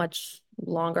 like not much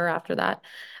longer after that.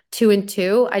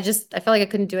 2-2. I felt like I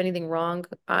couldn't do anything wrong.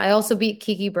 I also beat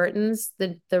Kiki Bertens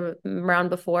the round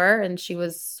before, and she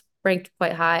was ranked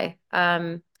quite high.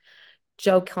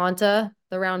 Joe Konta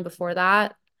the round before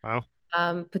that. Wow.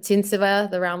 Putintseva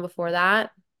the round before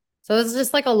that. So it was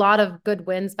just like a lot of good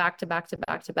wins back to back to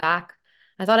back to back.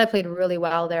 I thought I played really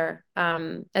well there.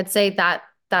 I'd say that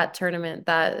tournament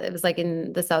that it was like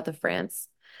in the south of France.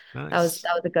 That was Nice.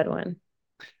 that was a good one.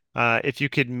 If you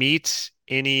could meet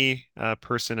any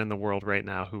person in the world right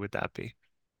now, who would that be?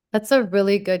 That's a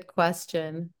really good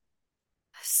question.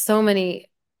 So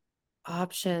many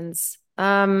options.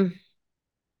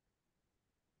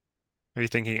 Are you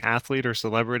thinking athlete or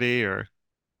celebrity or?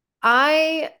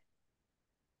 I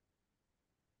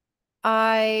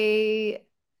I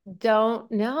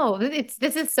don't know.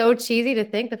 This is so cheesy to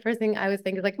think. The first thing I was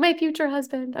thinking is like my future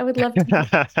husband. I would love to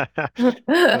meet.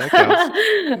 That counts.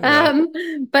 Yeah, Um,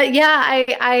 but yeah,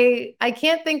 I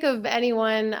can't think of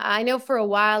anyone. I know for a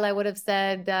while I would have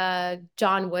said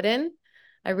John Wooden.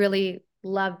 I really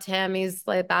loved him. He's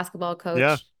like a basketball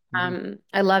yeah. coach. Mhm.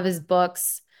 I love his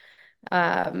books.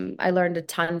 I learned a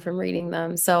ton from reading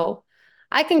them. So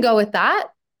I can go with that.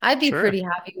 I'd be Sure. pretty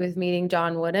happy with meeting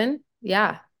John Wooden.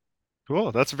 Yeah.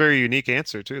 Cool. That's a very unique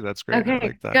answer too. That's great. I Okay,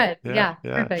 like that. good. Yeah, Yeah,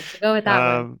 yeah. perfect. We'll go with that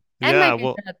one. And my Yeah, future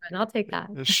well, husband. I'll take that.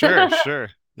 sure, sure.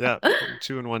 Yeah,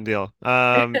 two in one deal.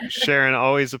 Sharon,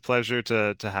 always a pleasure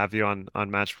to have you on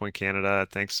Matchpoint Canada.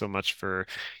 Thanks so much for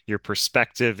your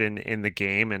perspective in the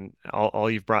game and all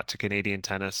you've brought to Canadian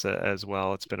tennis as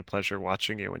well. It's been a pleasure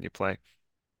watching you when you play.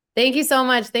 Thank you so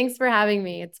much. Thanks for having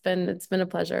me. It's been a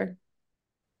pleasure.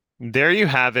 There you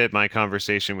have it, my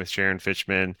conversation with Sharon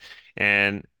Fichman.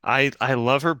 And I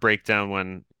love her breakdown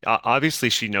when obviously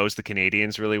she knows the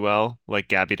Canadians really well, like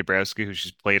Gabby Dabrowski, who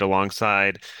she's played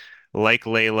alongside, like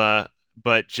Layla,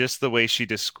 but just the way she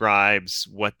describes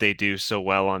what they do so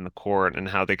well on the court and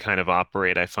how they kind of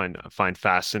operate, I find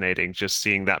fascinating. Just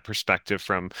seeing that perspective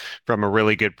from a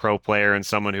really good pro player and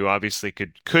someone who obviously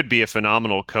could be a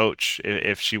phenomenal coach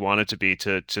if she wanted to be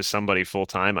to somebody full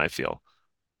time, I feel.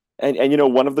 And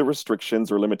one of the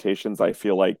restrictions or limitations I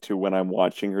feel like to when I'm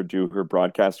watching her do her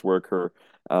broadcast work, her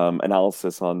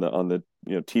analysis on the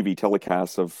TV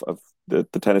telecasts of the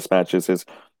tennis matches is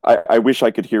I wish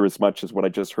I could hear as much as what I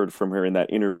just heard from her in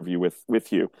that interview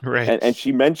with you. Right. And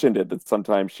she mentioned it that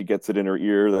sometimes she gets it in her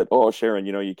ear that, oh, Sharon,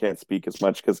 you can't speak as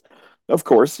much because of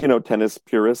course, tennis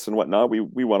purists and whatnot, we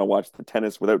want to watch the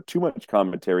tennis without too much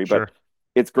commentary, but Sure.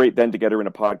 it's great then to get her in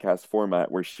a podcast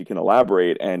format where she can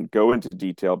elaborate and go into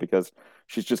detail because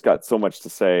she's just got so much to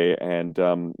say. And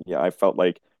yeah, I felt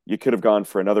like you could have gone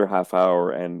for another half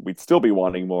hour and we'd still be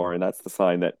wanting more. And that's the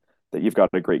sign that you've got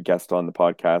a great guest on the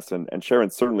podcast. And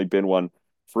Sharon's certainly been one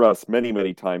for us many,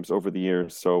 many times over the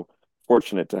years. So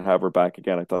fortunate to have her back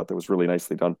again. I thought that was really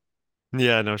nicely done.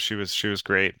 Yeah, no, she was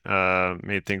great.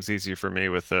 Made things easier for me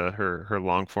with her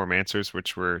long form answers,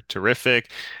 which were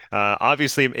terrific.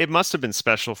 Obviously, it must have been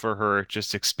special for her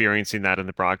just experiencing that in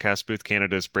the broadcast booth,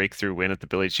 Canada's breakthrough win at the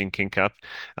Billie Jean King Cup,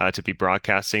 to be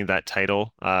broadcasting that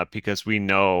title, because we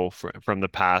know from the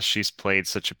past she's played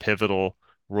such a pivotal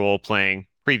role playing.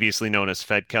 Previously known as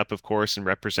Fed Cup, of course, and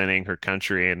representing her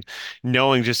country, and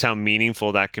knowing just how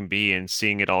meaningful that can be and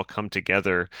seeing it all come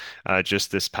together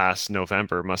just this past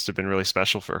November must have been really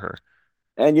special for her.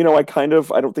 And I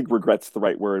don't think regret's the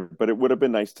right word, but it would have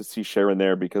been nice to see Sharon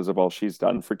there because of all she's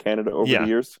done for Canada over the Yeah.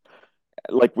 years.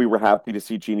 Like we were happy to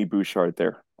see Jeannie Bouchard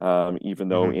there, even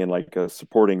though Hmm. in like a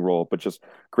supporting role, but just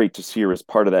great to see her as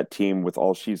part of that team with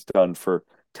all she's done for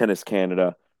Tennis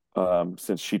Canada,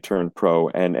 since she turned pro,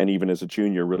 and even as a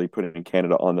junior, really putting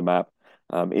Canada on the map,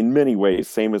 in many ways.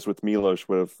 Same as with Milos,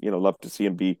 would have loved to see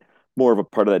him be more of a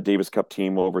part of that Davis Cup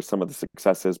team over some of the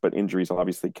successes, but injuries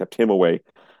obviously kept him away.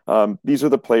 These are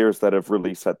the players that have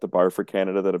really set the bar for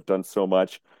Canada, that have done so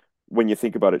much. When you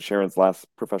think about it, Sharon's last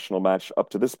professional match up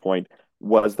to this point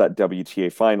was that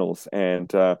WTA Finals. And,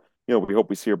 we hope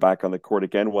we see her back on the court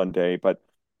again one day. But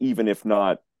even if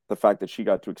not, the fact that she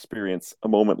got to experience a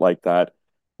moment like that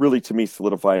really, to me,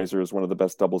 solidifies her as one of the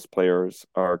best doubles players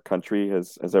our country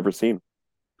has ever seen.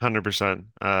 100%.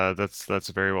 That's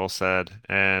very well said.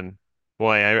 And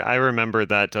boy, I remember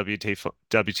that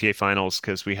WTA finals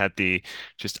because we had the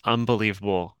just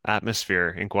unbelievable atmosphere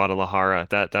in Guadalajara.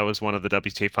 That was one of the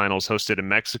WTA finals hosted in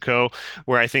Mexico,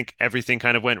 where I think everything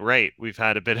kind of went right. We've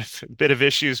had a bit of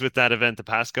issues with that event the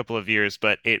past couple of years,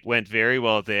 but it went very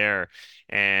well there.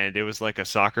 And it was like a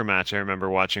soccer match. I remember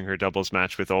watching her doubles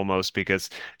match with Olmos because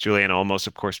Juliana Olmos,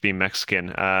 of course, being Mexican,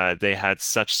 they had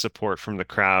such support from the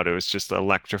crowd. It was just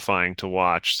electrifying to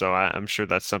watch. So I'm sure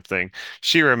that's something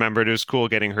she remembered. It was cool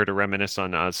getting her to reminisce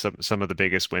on some of the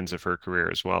biggest wins of her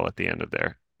career as well at the end of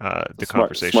A the smart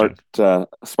conversation.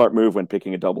 smart move when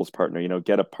picking a doubles partner.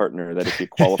 Get a partner that if you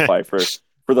qualify for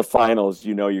the finals,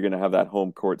 you're going to have that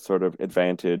home court sort of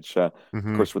advantage. Of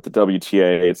Hmm. course, with the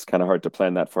WTA, it's kind of hard to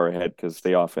plan that far ahead because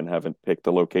they often haven't picked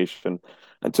the location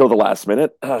until the last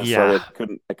minute. So Yeah,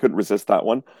 I couldn't resist that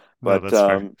one. no, But that's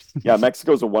fair. yeah,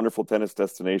 Mexico's a wonderful tennis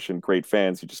destination. Great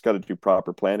fans. You just got to do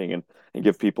proper planning and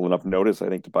give people enough notice, I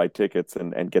think, to buy tickets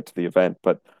and get to the event.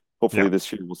 But Yeah. hopefully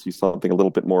this year we'll see something a little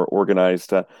bit more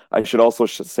organized. I should also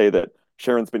say that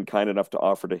Sharon's been kind enough to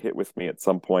offer to hit with me at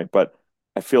some point, but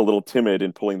I feel a little timid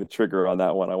in pulling the trigger on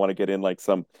that one. I want to get in like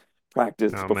some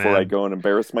practice Oh before I man. go and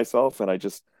embarrass myself, and I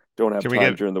just don't have Can we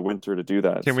time get during the winter to do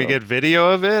that. can we So, get video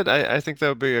of it? I think that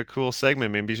would be a cool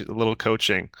segment, maybe a little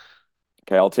coaching.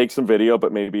 okay, I'll take some video,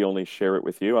 but maybe only share it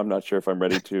with you. I'm not sure if I'm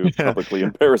ready to publicly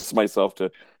embarrass myself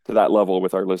to that level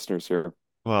with our listeners here.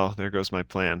 Well, there goes my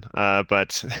plan.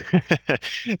 But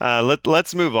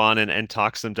let's move on and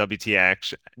talk some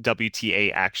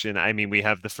WTA action. I mean, we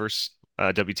have the first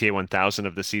WTA 1000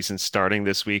 of the season starting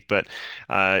this week, but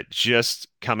just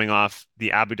coming off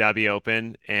the Abu Dhabi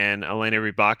Open and Elena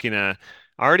Rybakina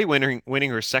already winning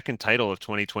her second title of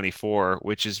 2024,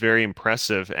 which is very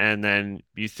impressive. And then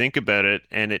you think about it,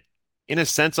 and it in a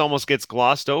sense almost gets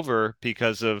glossed over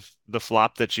because of the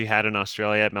flop that she had in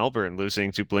Australia at Melbourne,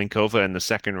 losing to Blinkova in the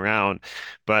second round.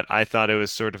 But I thought it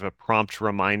was sort of a prompt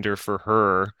reminder for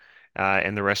her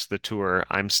and the rest of the tour.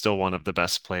 I'm still one of the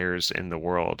best players in the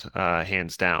world,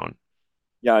 hands down.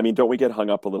 Yeah, I mean, don't we get hung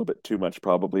up a little bit too much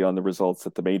probably on the results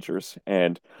at the majors?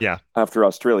 And Yeah. after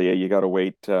Australia, you got to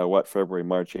wait, February,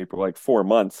 March, April, like 4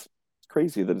 months. It's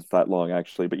crazy that it's that long,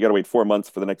 actually, but you got to wait 4 months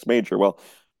for the next major. Well,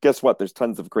 guess what? There's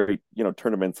tons of great,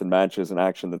 tournaments and matches and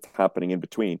action that's happening in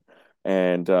between.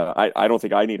 And I don't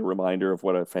think I need a reminder of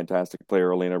what a fantastic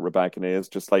player Elena Rybakina is.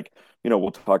 Just like,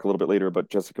 we'll talk a little bit later about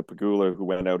Jessica Pegula, who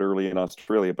went out early in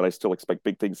Australia, but I still expect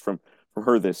big things from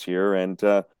her this year. And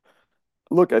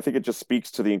look, I think it just speaks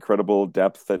to the incredible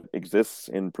depth that exists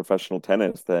in professional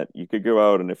tennis, that you could go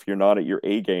out and if you're not at your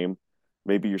A game,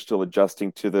 maybe you're still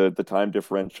adjusting to the time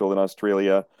differential in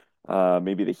Australia.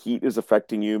 Maybe the heat is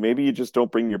affecting you. Maybe you just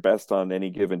don't bring your best on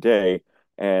any given day,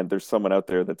 and there's someone out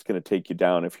there that's going to take you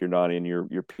down if you're not in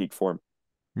your peak form.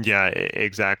 Yeah,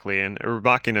 exactly. And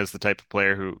Rybakina is the type of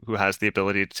player who has the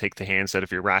ability to take the hands out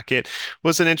of your racket.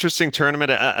 Was an interesting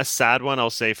tournament, a sad one, I'll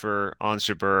say, for Ons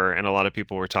Jabeur, and a lot of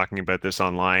people were talking about this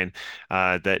online,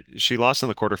 that she lost in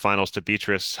the quarterfinals to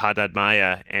Beatrice Haddad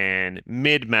Maia, and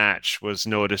mid-match was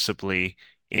noticeably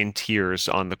in tears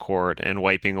on the court and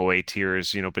wiping away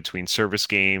tears, between service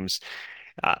games.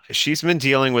 She's been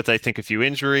dealing with, I think, a few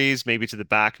injuries, maybe to the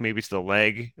back, maybe to the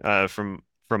leg, from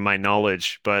my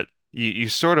knowledge. But you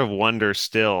sort of wonder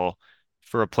still,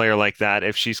 for a player like that,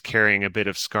 if she's carrying a bit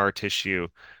of scar tissue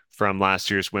from last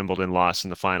year's Wimbledon loss in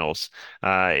the finals.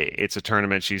 It's a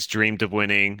tournament she's dreamed of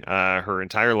winning her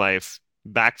entire life.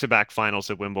 Back-to-back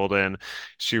finals at Wimbledon.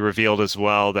 She revealed as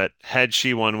well that had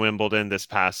she won Wimbledon this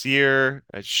past year,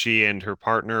 she and her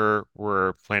partner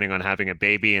were planning on having a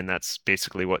baby, and that's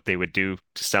basically what they would do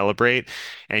to celebrate.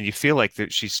 And you feel like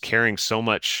that she's carrying so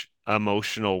much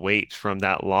emotional weight from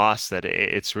that loss that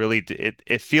it's really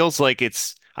it feels like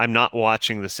it's I'm not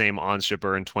watching the same Ons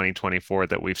Jabeur in 2024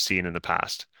 that we've seen in the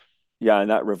past. Yeah, and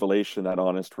that revelation, that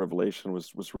honest revelation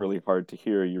was really hard to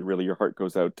hear. Your heart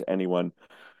goes out to anyone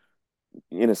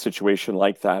in a situation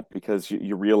like that because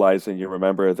you realize and you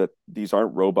remember that these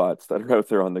aren't robots that are out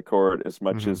there on the court as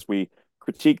much Hmm. as we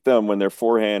critique them when their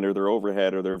forehand or their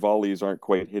overhead or their volleys aren't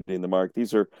quite hitting the mark.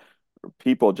 These are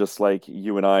people just like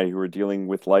you and I who are dealing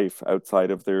with life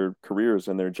outside of their careers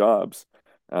and their jobs.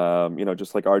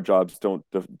 Just like our jobs don't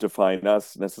define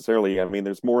us necessarily. I mean,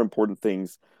 there's more important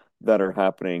things that are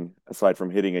happening aside from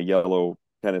hitting a yellow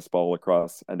tennis ball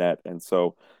across a net. And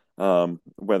so,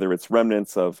 whether it's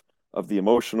remnants of the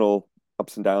emotional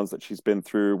ups and downs that she's been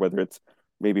through, whether it's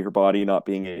maybe her body not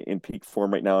being in peak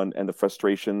form right now and the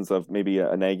frustrations of maybe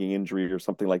a nagging injury or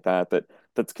something like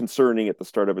that's concerning at the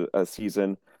start of a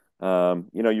season.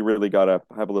 You really got to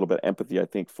have a little bit of empathy, I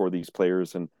think, for these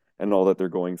players and all that they're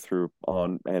going through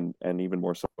on and even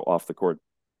more so off the court.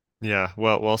 Yeah,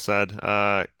 well said.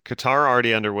 Qatar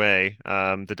already underway.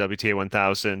 The WTA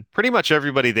 1000. Pretty much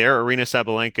everybody there. Arina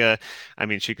Sabalenka. I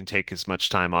mean, she can take as much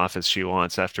time off as she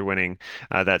wants after winning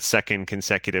that second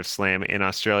consecutive slam in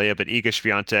Australia. But Iga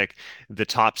Swiatek, the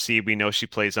top seed, we know she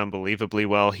plays unbelievably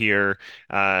well here.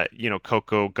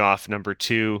 Coco Gauff, number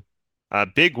two. A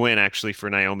big win actually for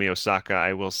Naomi Osaka,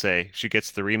 I will say. She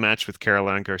gets the rematch with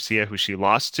Caroline Garcia, who she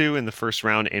lost to in the first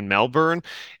round in Melbourne,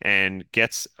 and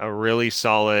gets a really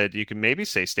solid, you can maybe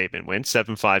say statement win,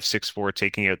 7-5, 6-4,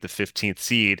 taking out the 15th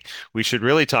seed. We should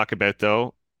really talk about,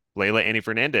 though, Leylah Annie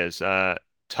Fernandez.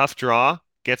 Tough draw,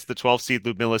 gets the 12th seed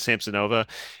Ludmila Samsonova,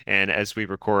 and as we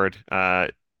record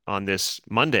on this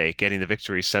Monday, getting the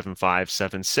victory 7-5,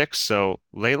 7-6. So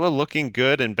Leylah looking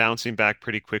good and bouncing back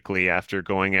pretty quickly after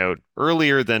going out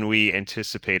earlier than we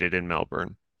anticipated in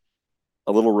Melbourne.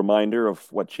 A little reminder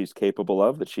of what she's capable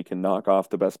of, that she can knock off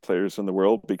the best players in the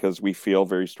world because we feel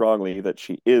very strongly that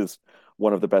she is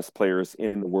one of the best players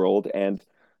in the world. And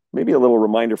maybe a little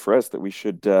reminder for us that we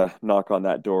should knock on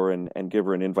that door and give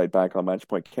her an invite back on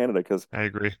Matchpoint Canada because I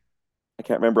agree. I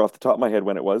can't remember off the top of my head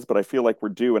when it was, but I feel like we're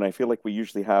due, and I feel like we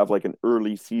usually have like an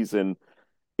early season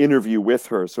interview with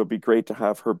her. So it'd be great to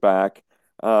have her back.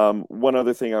 One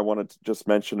other thing I wanted to just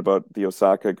mention about the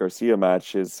Osaka Garcia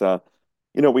match is,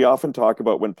 we often talk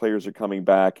about when players are coming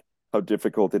back, how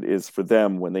difficult it is for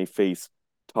them when they face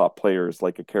top players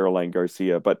like a Caroline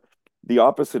Garcia. But the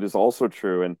opposite is also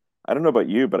true. And I don't know about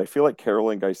you, but I feel like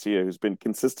Caroline Garcia, who's been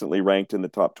consistently ranked in the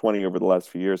top 20 over the last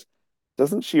few years,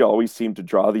 doesn't she always seem to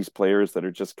draw these players that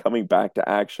are just coming back to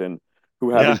action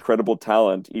who have Yeah, incredible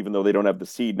talent, even though they don't have the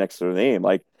seed next to their name?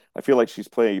 Like, I feel like she's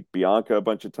played Bianca a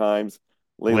bunch of times,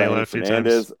 Leylah Leylah Annie a few times.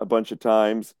 Fernandez a bunch of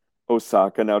times,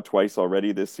 Osaka now twice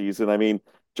already this season. I mean,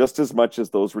 just as much as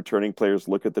those returning players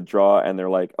look at the draw and they're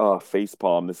like, oh, face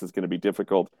palm, this is going to be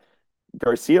difficult.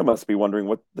 Garcia must be wondering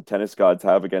what the tennis gods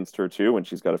have against her too when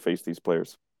she's got to face these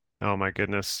players. Oh my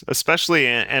goodness. Especially,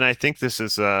 and I think this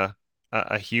is a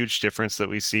huge difference that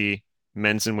we see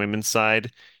men's and women's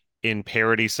side in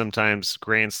parity sometimes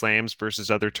Grand Slams versus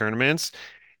other tournaments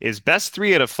is best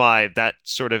three out of five, that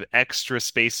sort of extra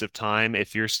space of time.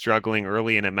 If you're struggling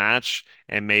early in a match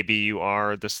and maybe you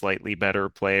are the slightly better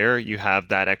player, you have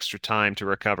that extra time to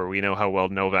recover. We know how well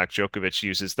Novak Djokovic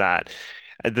uses that.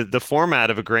 The format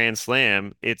of a Grand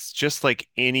Slam, it's just like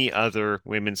any other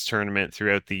women's tournament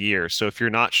throughout the year. So if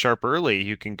you're not sharp early,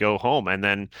 you can go home. And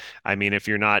then, I mean, if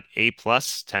you're not A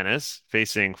plus tennis,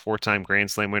 facing four-time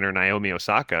Grand Slam winner Naomi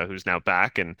Osaka, who's now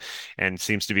back and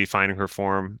seems to be finding her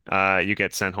form, you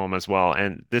get sent home as well.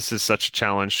 And this is such a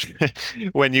challenge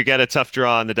when you get a tough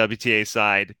draw on the WTA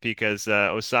side because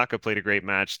Osaka played a great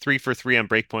match, 3 for 3 on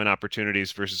breakpoint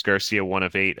opportunities versus Garcia, 1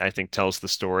 of 8. I think tells the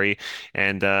story.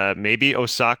 And maybe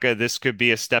Osaka, this could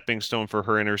be a stepping stone for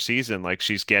her in her season. Like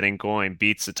she's getting going,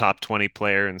 beats a top 20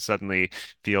 player, and suddenly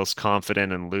feels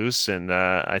confident and loose. And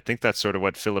I think that's sort of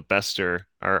what Philip Bester,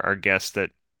 our guest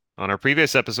that on our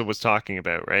previous episode, was talking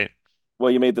about, right?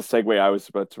 Well, you made the segue I was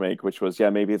about to make, which was, yeah,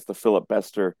 maybe it's the Philip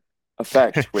Bester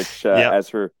effect, which Yep. as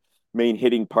her main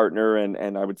hitting partner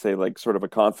and I would say like sort of a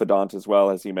confidant as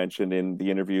well, as he mentioned in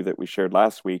the interview that we shared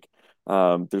last week.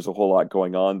 There's a whole lot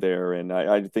going on there, and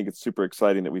I think it's super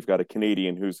exciting that we've got a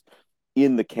Canadian who's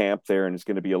in the camp there and is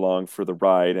going to be along for the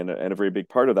ride and a very big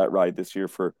part of that ride this year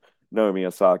for Naomi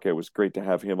Osaka. It was great to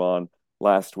have him on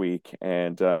last week,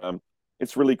 and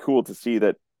it's really cool to see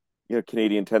that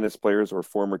Canadian tennis players or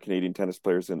former Canadian tennis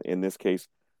players in this case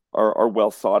are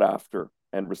well sought after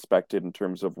and respected in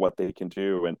terms of what they can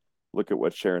do. And look at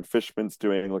what Sharon Fichman's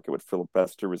doing. Look at what Philip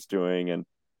Bester is doing, and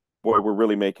boy, we're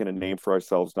really making a name for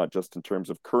ourselves, not just in terms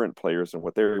of current players and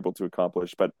what they're able to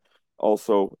accomplish, but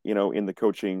also, in the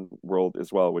coaching world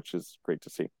as well, which is great to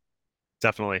see.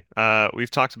 Definitely. We've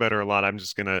talked about her a lot. I'm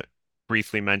just gonna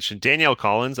briefly mention Danielle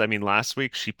Collins. I mean, last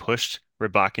week she pushed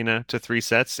Rybakina to 3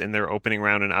 sets in their opening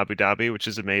round in Abu Dhabi, which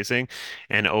is amazing,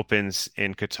 and opens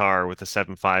in Qatar with a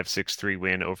 7-5, 6-3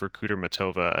 win over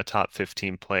Kudermetova, a top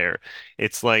 15 player.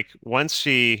 It's like once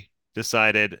she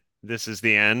decided this is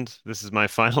the end, this is my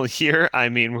final year. I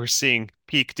mean, we're seeing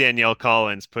peak Danielle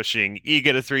Collins pushing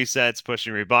Iga to 3 sets,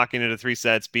 pushing Rybakina to 3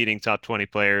 sets, beating top 20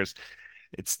 players.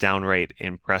 It's downright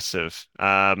impressive.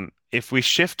 If we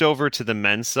shift over to the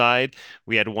men's side,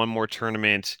 we had one more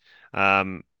tournament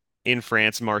in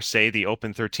France, Marseille, the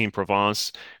Open 13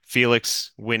 Provence.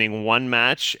 Felix winning one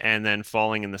match and then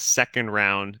falling in the second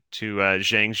round to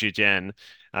Zhang Zhidien.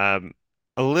 Um,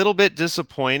 a little bit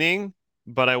disappointing,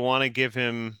 but I want to give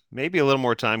him maybe a little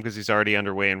more time because he's already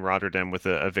underway in Rotterdam with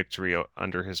a victory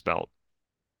under his belt.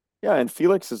 Yeah, and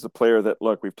Felix is a player that,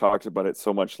 look, we've talked about it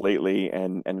so much lately,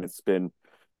 and it's been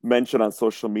mentioned on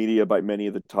social media by many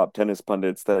of the top tennis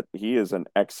pundits that he is an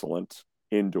excellent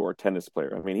indoor tennis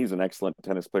player. I mean, he's an excellent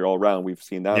tennis player all around. We've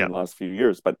seen that Yeah, in the last few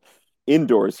years, but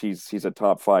indoors, he's a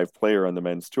top five player on the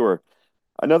men's tour.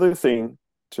 Another thing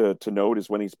to note is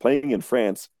when he's playing in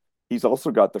France, he's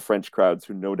also got the French crowds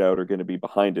who no doubt are going to be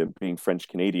behind him, being French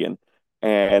Canadian.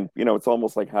 And it's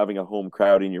almost like having a home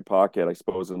crowd in your pocket, I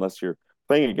suppose, unless you're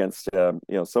playing against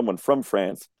someone from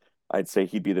France. I'd say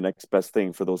he'd be the next best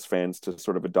thing for those fans to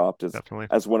sort of adopt definitely.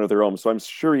 as one of their own. So I'm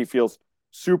sure he feels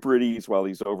super at ease while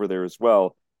he's over there as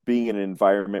well, being in an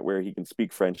environment where he can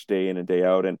speak French day in and day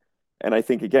out. And I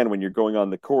think again, when you're going on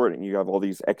the court and you have all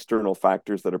these external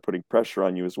factors that are putting pressure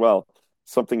on you as well,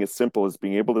 something as simple as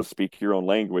being able to speak your own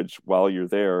language while you're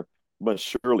there must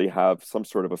surely have some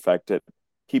sort of effect at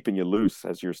keeping you loose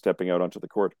as you're stepping out onto the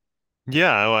court.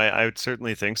 Yeah, oh, I would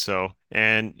certainly think so.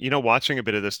 And watching a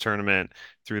bit of this tournament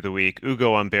through the week,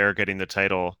 Ugo Humbert getting the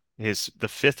title, the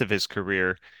fifth of his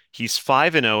career. He's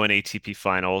 5-0 in ATP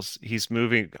finals. He's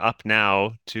moving up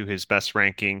now to his best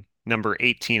ranking, number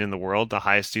 18 in the world, the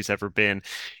highest he's ever been.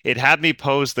 It had me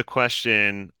pose the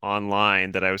question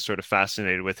online that I was sort of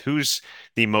fascinated with, who's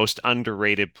the most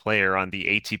underrated player on the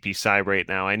ATP side right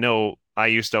now? I know I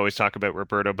used to always talk about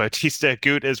Roberto Bautista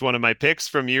Agut as one of my picks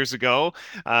from years ago.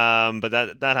 But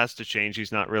that has to change.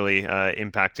 He's not really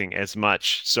impacting as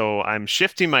much. So I'm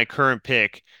shifting my current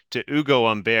pick to Ugo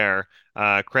Humbert.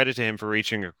 Credit to him for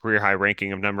reaching a career high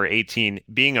ranking of number 18,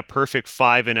 being a perfect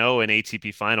 5-0 in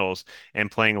ATP finals and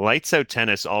playing lights out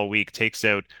tennis all week, takes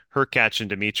out Hurkacz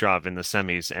and Dimitrov in the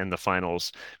semis and the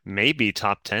finals. Maybe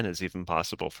top 10 is even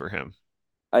possible for him.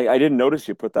 I didn't notice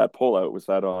you put that poll out. Was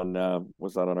that on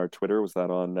our Twitter? Was that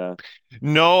on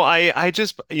No, I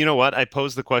just, you know what? I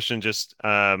posed the question just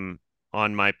on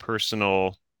my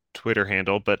personal Twitter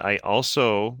handle, but I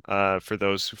also, for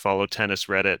those who follow Tennis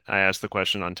Reddit, I asked the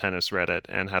question on Tennis Reddit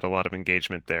and had a lot of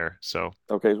engagement there. So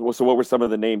Okay, well, so what were some of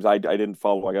the names? I didn't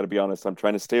follow. I got to be honest. I'm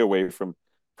trying to stay away from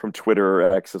Twitter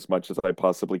or X as much as I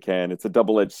possibly can. It's a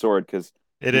double-edged sword because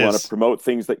it you want to is. promote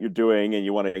things that you're doing and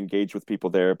you want to engage with people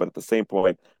there, but at the same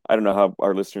point, I don't know how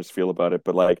our listeners feel about it,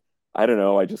 but like I don't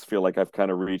know, I just feel like I've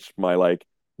kind of reached my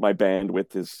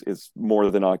bandwidth is more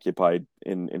than occupied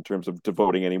in terms of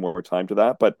devoting any more time to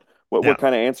that. But Yeah. what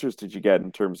kind of answers did you get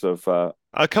in terms of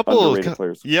A couple, underrated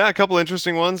players? yeah, a couple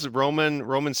interesting ones. Roman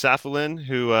Safulin,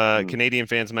 who Mm. Canadian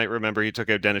fans might remember, he took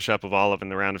out Denis Shapovalov in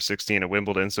the round of 16 at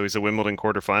Wimbledon, so he's a Wimbledon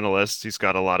quarterfinalist. He's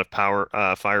got a lot of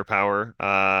firepower.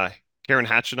 Karen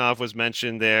Khachanov was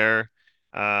mentioned there.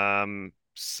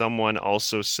 Someone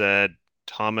also said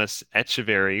Thomas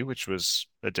Etcheverry, which was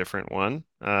a different one.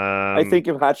 I think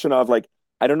of Khachanov like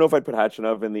I don't know if I'd put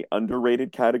Khachanov in the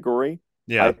underrated category.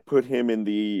 Yeah, I'd put him in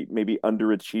the maybe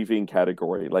underachieving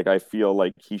category. Like I feel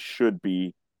like he should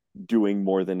be doing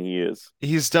more than he is.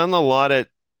 he's done a lot at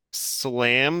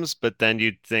slams, but then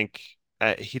you'd think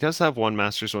he does have one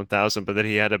Masters 1000, but then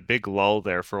he had a big lull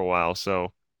there for a while.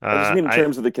 So I just mean in I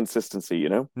terms of the consistency, you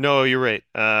know? no, you're right.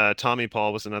 Tommy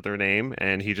Paul was another name,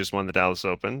 and he just won the Dallas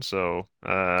Open. So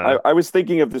I was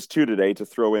thinking of this too today to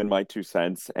throw in my 2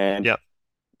 cents. And yep.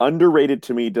 underrated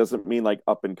to me doesn't mean like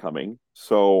up and coming.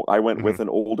 So I went Mhm. with an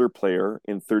older player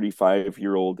in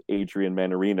 35-year-old Adrian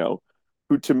Manarino,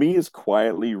 who to me has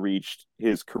quietly reached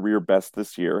his career best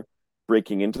this year,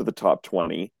 breaking into the top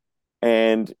 20.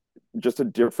 And just a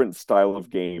different style of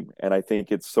game. And I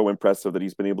think it's so impressive that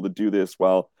he's been able to do this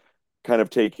while kind of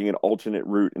taking an alternate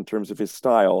route in terms of his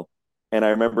style. And I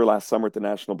remember last summer at the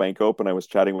National Bank Open, I was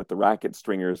chatting with the racket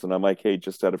stringers, and I'm like, hey,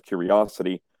 just out of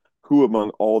curiosity, who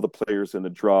among all the players in the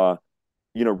draw,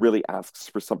 really asks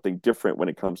for something different when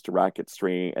it comes to racket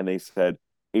stringing? And they said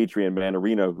Adrian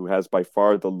Manarino, who has by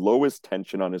far the lowest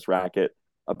tension on his racket,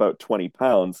 about 20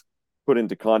 pounds. Put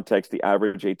into context, the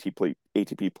average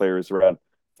ATP player is around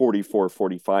 44,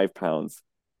 45 pounds.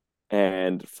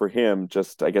 And for him,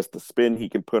 just I guess the spin he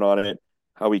can put on it,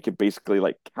 how he could basically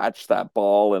like catch that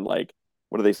ball and like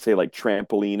what do they say, like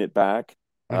trampoline it back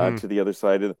Mhm. to the other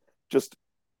side of just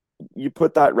you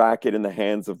put that racket in the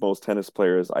hands of most tennis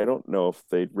players. I don't know if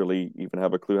they'd really even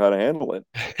have a clue how to handle it.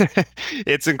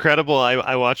 It's incredible.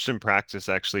 I watched him practice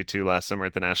actually too last summer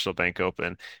at the National Bank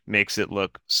Open. Makes it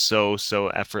look so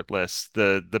effortless.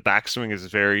 The backswing is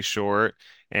very short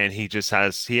and he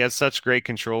has such great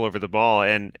control over the ball.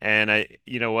 And I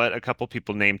you know what? A couple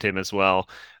people named him as well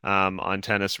on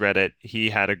tennis Reddit.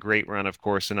 He had a great run, of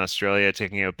course, in Australia,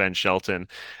 taking out Ben Shelton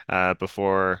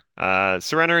before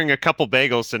surrendering a couple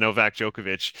bagels to Novak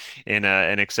Djokovic in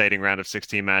an exciting round of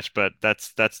 16 match. But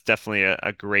that's definitely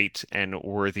a great and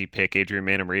worthy pick, Adrian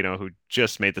Manarino, who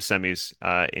just made the semis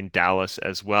in Dallas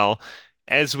as well.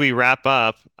 As we wrap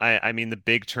up, I mean the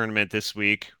big tournament this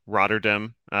week,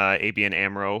 Rotterdam, ABN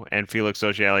AMRO, and Felix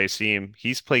Auger-Aliassime.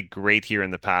 He's played great here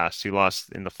in the past. He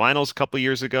lost in the finals a couple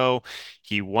years ago.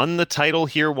 He won the title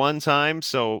here one time,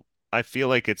 so I feel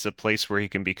like it's a place where he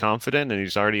can be confident, and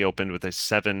he's already opened with a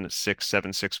 7-6,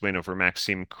 7-6 win over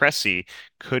Maxime Cressy.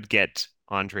 Could get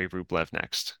Andrei Rublev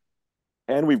next.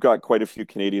 And we've got quite a few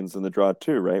Canadians in the draw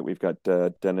too, right? We've got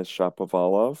Denis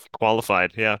Shapovalov.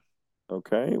 Qualified, yeah.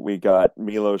 Okay, we got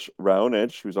Milos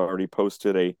Raonic, who's already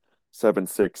posted a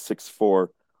 7-6, 6-4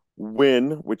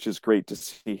 win, which is great to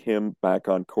see him back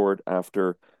on court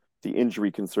after the injury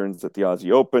concerns at the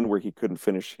Aussie Open, where he couldn't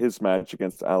finish his match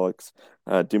against Alex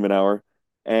de Minaur.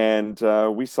 And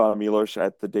we saw Milos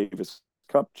at the Davis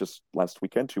Cup just last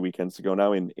weekend, 2 weekends ago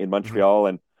now in Mhm. Montreal.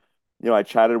 And I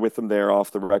chatted with him there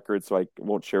off the record, so I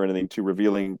won't share anything too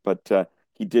revealing, but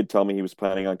he did tell me he was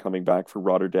planning on coming back for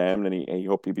Rotterdam, and he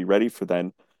hoped he'd be ready for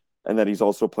then. And that he's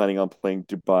also planning on playing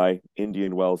Dubai,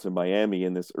 Indian Wells, and Miami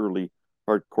in this early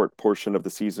hard court portion of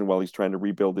the season while he's trying to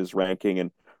rebuild his ranking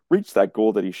and reach that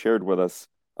goal that he shared with us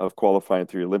of qualifying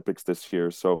for the Olympics this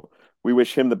year. So we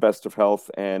wish him the best of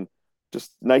health, and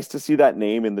just nice to see that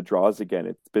name in the draws again.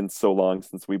 It's been so long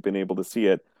since we've been able to see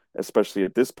it, especially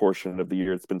at this portion of the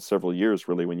year. It's been several years,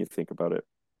 really, when you think about it.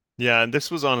 Yeah, and this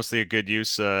was honestly a good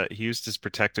use. He used his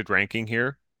protected ranking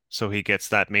here, so he gets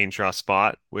that main draw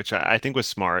spot, which I think was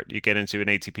smart. You get into an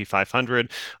ATP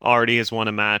 500, already has won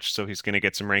a match, so he's going to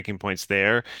get some ranking points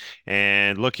there.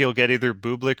 And look, he'll get either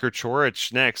Bublik or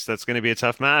Coric next. That's going to be a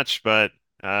tough match, but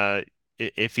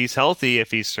if he's healthy, if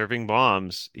he's serving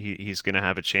bombs, he's going to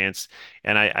have a chance.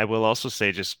 And I will also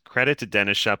say just credit to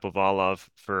Denis Shapovalov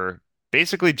for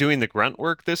basically doing the grunt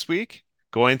work this week,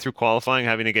 going through qualifying,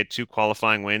 having to get two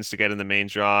qualifying wins to get in the main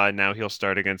draw, and now he'll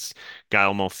start against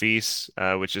Gael Monfils,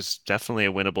 which is definitely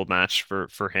a winnable match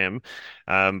for him.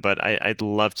 But I'd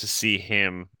love to see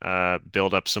him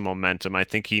build up some momentum. I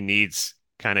think he needs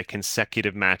kind of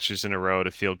consecutive matches in a row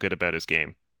to feel good about his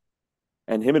game.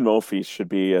 And him and Monfils should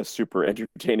be a super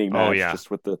entertaining Oh match, yeah, just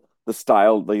with the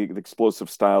style, the explosive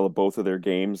style of both of their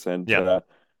games, yeah.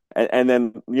 and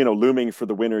then looming for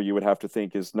the winner, you would have to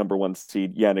think is number one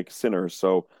seed Yannick Sinner.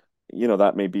 So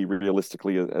that may be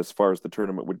realistically as far as the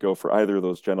tournament would go for either of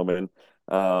those gentlemen.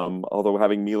 Although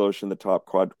having Milos in the top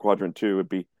quadrant too would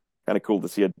be kind of cool to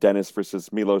see a Dennis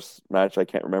versus Milos match. I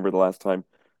can't remember the last time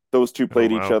those two Oh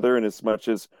played each wow. other, and as much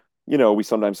as we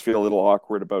sometimes feel a little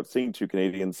awkward about seeing two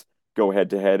Canadians go head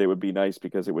to head, it would be nice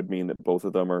because it would mean that both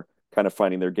of them are kind of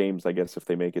finding their games, I guess, if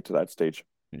they make it to that stage.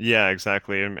 Yeah,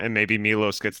 exactly. And maybe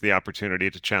Milos gets the opportunity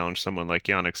to challenge someone like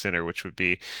Yannick Sinner, which would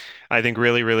be, I think,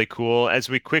 really cool. As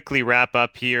we quickly wrap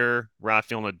up here,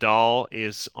 Rafael Nadal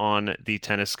is on the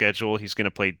tennis schedule. He's going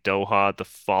to play Doha the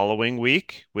following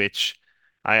week, which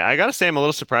I gotta say I'm a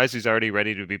little surprised he's already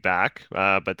ready to be back.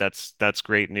 But that's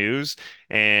great news.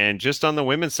 And just on the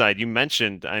women's side, you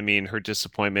mentioned, I mean, her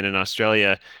disappointment in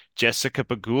Australia, Jessica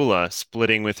Pegula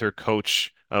splitting with her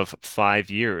coach of 5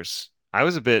 years. I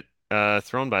was a bit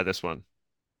thrown by this one.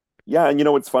 Yeah,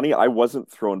 and what's funny? I wasn't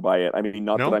thrown by it. I mean,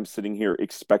 not that No? I'm sitting here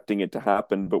expecting it to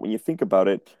happen, but when you think about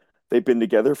it, they've been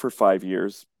together for 5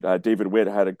 years. David Witt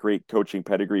had a great coaching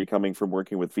pedigree coming from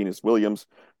working with Venus Williams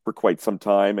for quite some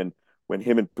time. And when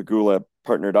him and Pegula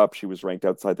partnered up, she was ranked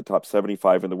outside the top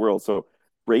 75 in the world. So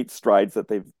great strides that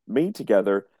they've made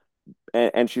together.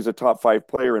 and she's a top five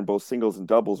player in both singles and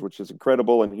doubles, which is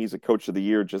incredible. And he's a coach of the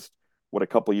year, just what, a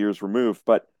couple years removed.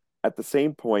 But at the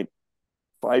same point,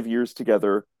 5 years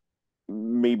together,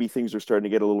 maybe things are starting to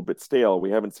get a little bit stale.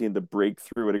 We haven't seen the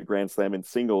breakthrough at a Grand Slam in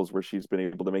singles where she's been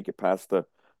able to make it past the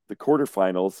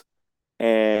quarterfinals.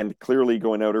 And clearly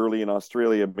going out early in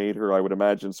Australia made her, I would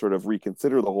imagine, sort of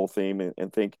reconsider the whole thing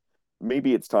and think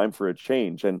maybe it's time for a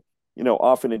change. And,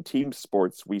 often in team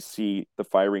sports, we see the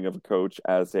firing of a coach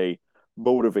as a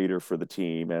motivator for the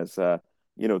team, as,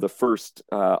 the first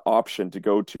option to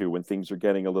go to when things are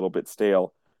getting a little bit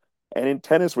stale. And in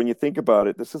tennis, when you think about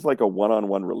it, this is like a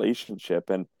one-on-one relationship.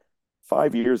 And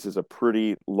 5 years is a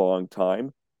pretty long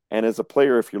time. And as a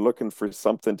player, if you're looking for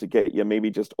something to get you maybe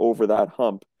just over that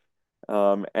hump,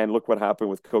 and look what happened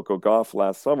with Coco Gauff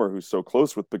last summer, who's so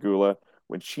close with Pegula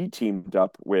when she teamed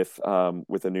up with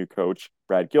a new coach,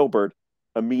 Brad Gilbert,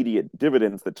 immediate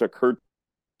dividends that took her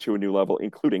to a new level,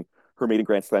 including her maiden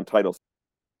Grand Slam titles.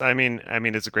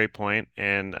 It's a great point,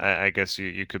 and I guess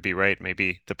you could be right.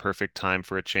 Maybe the perfect time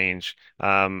for a change.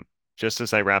 Just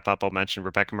as I wrap up, I'll mention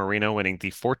Rebecca Marino winning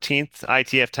the 14th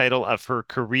ITF title of her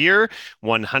career,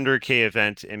 100K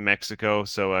event in Mexico.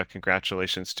 So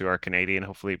congratulations to our Canadian.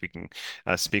 Hopefully we can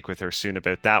speak with her soon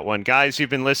about that one. Guys,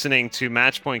 you've been listening to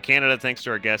Matchpoint Canada. Thanks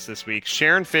to our guest this week,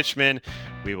 Sharon Fichman.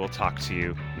 We will talk to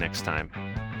you next time.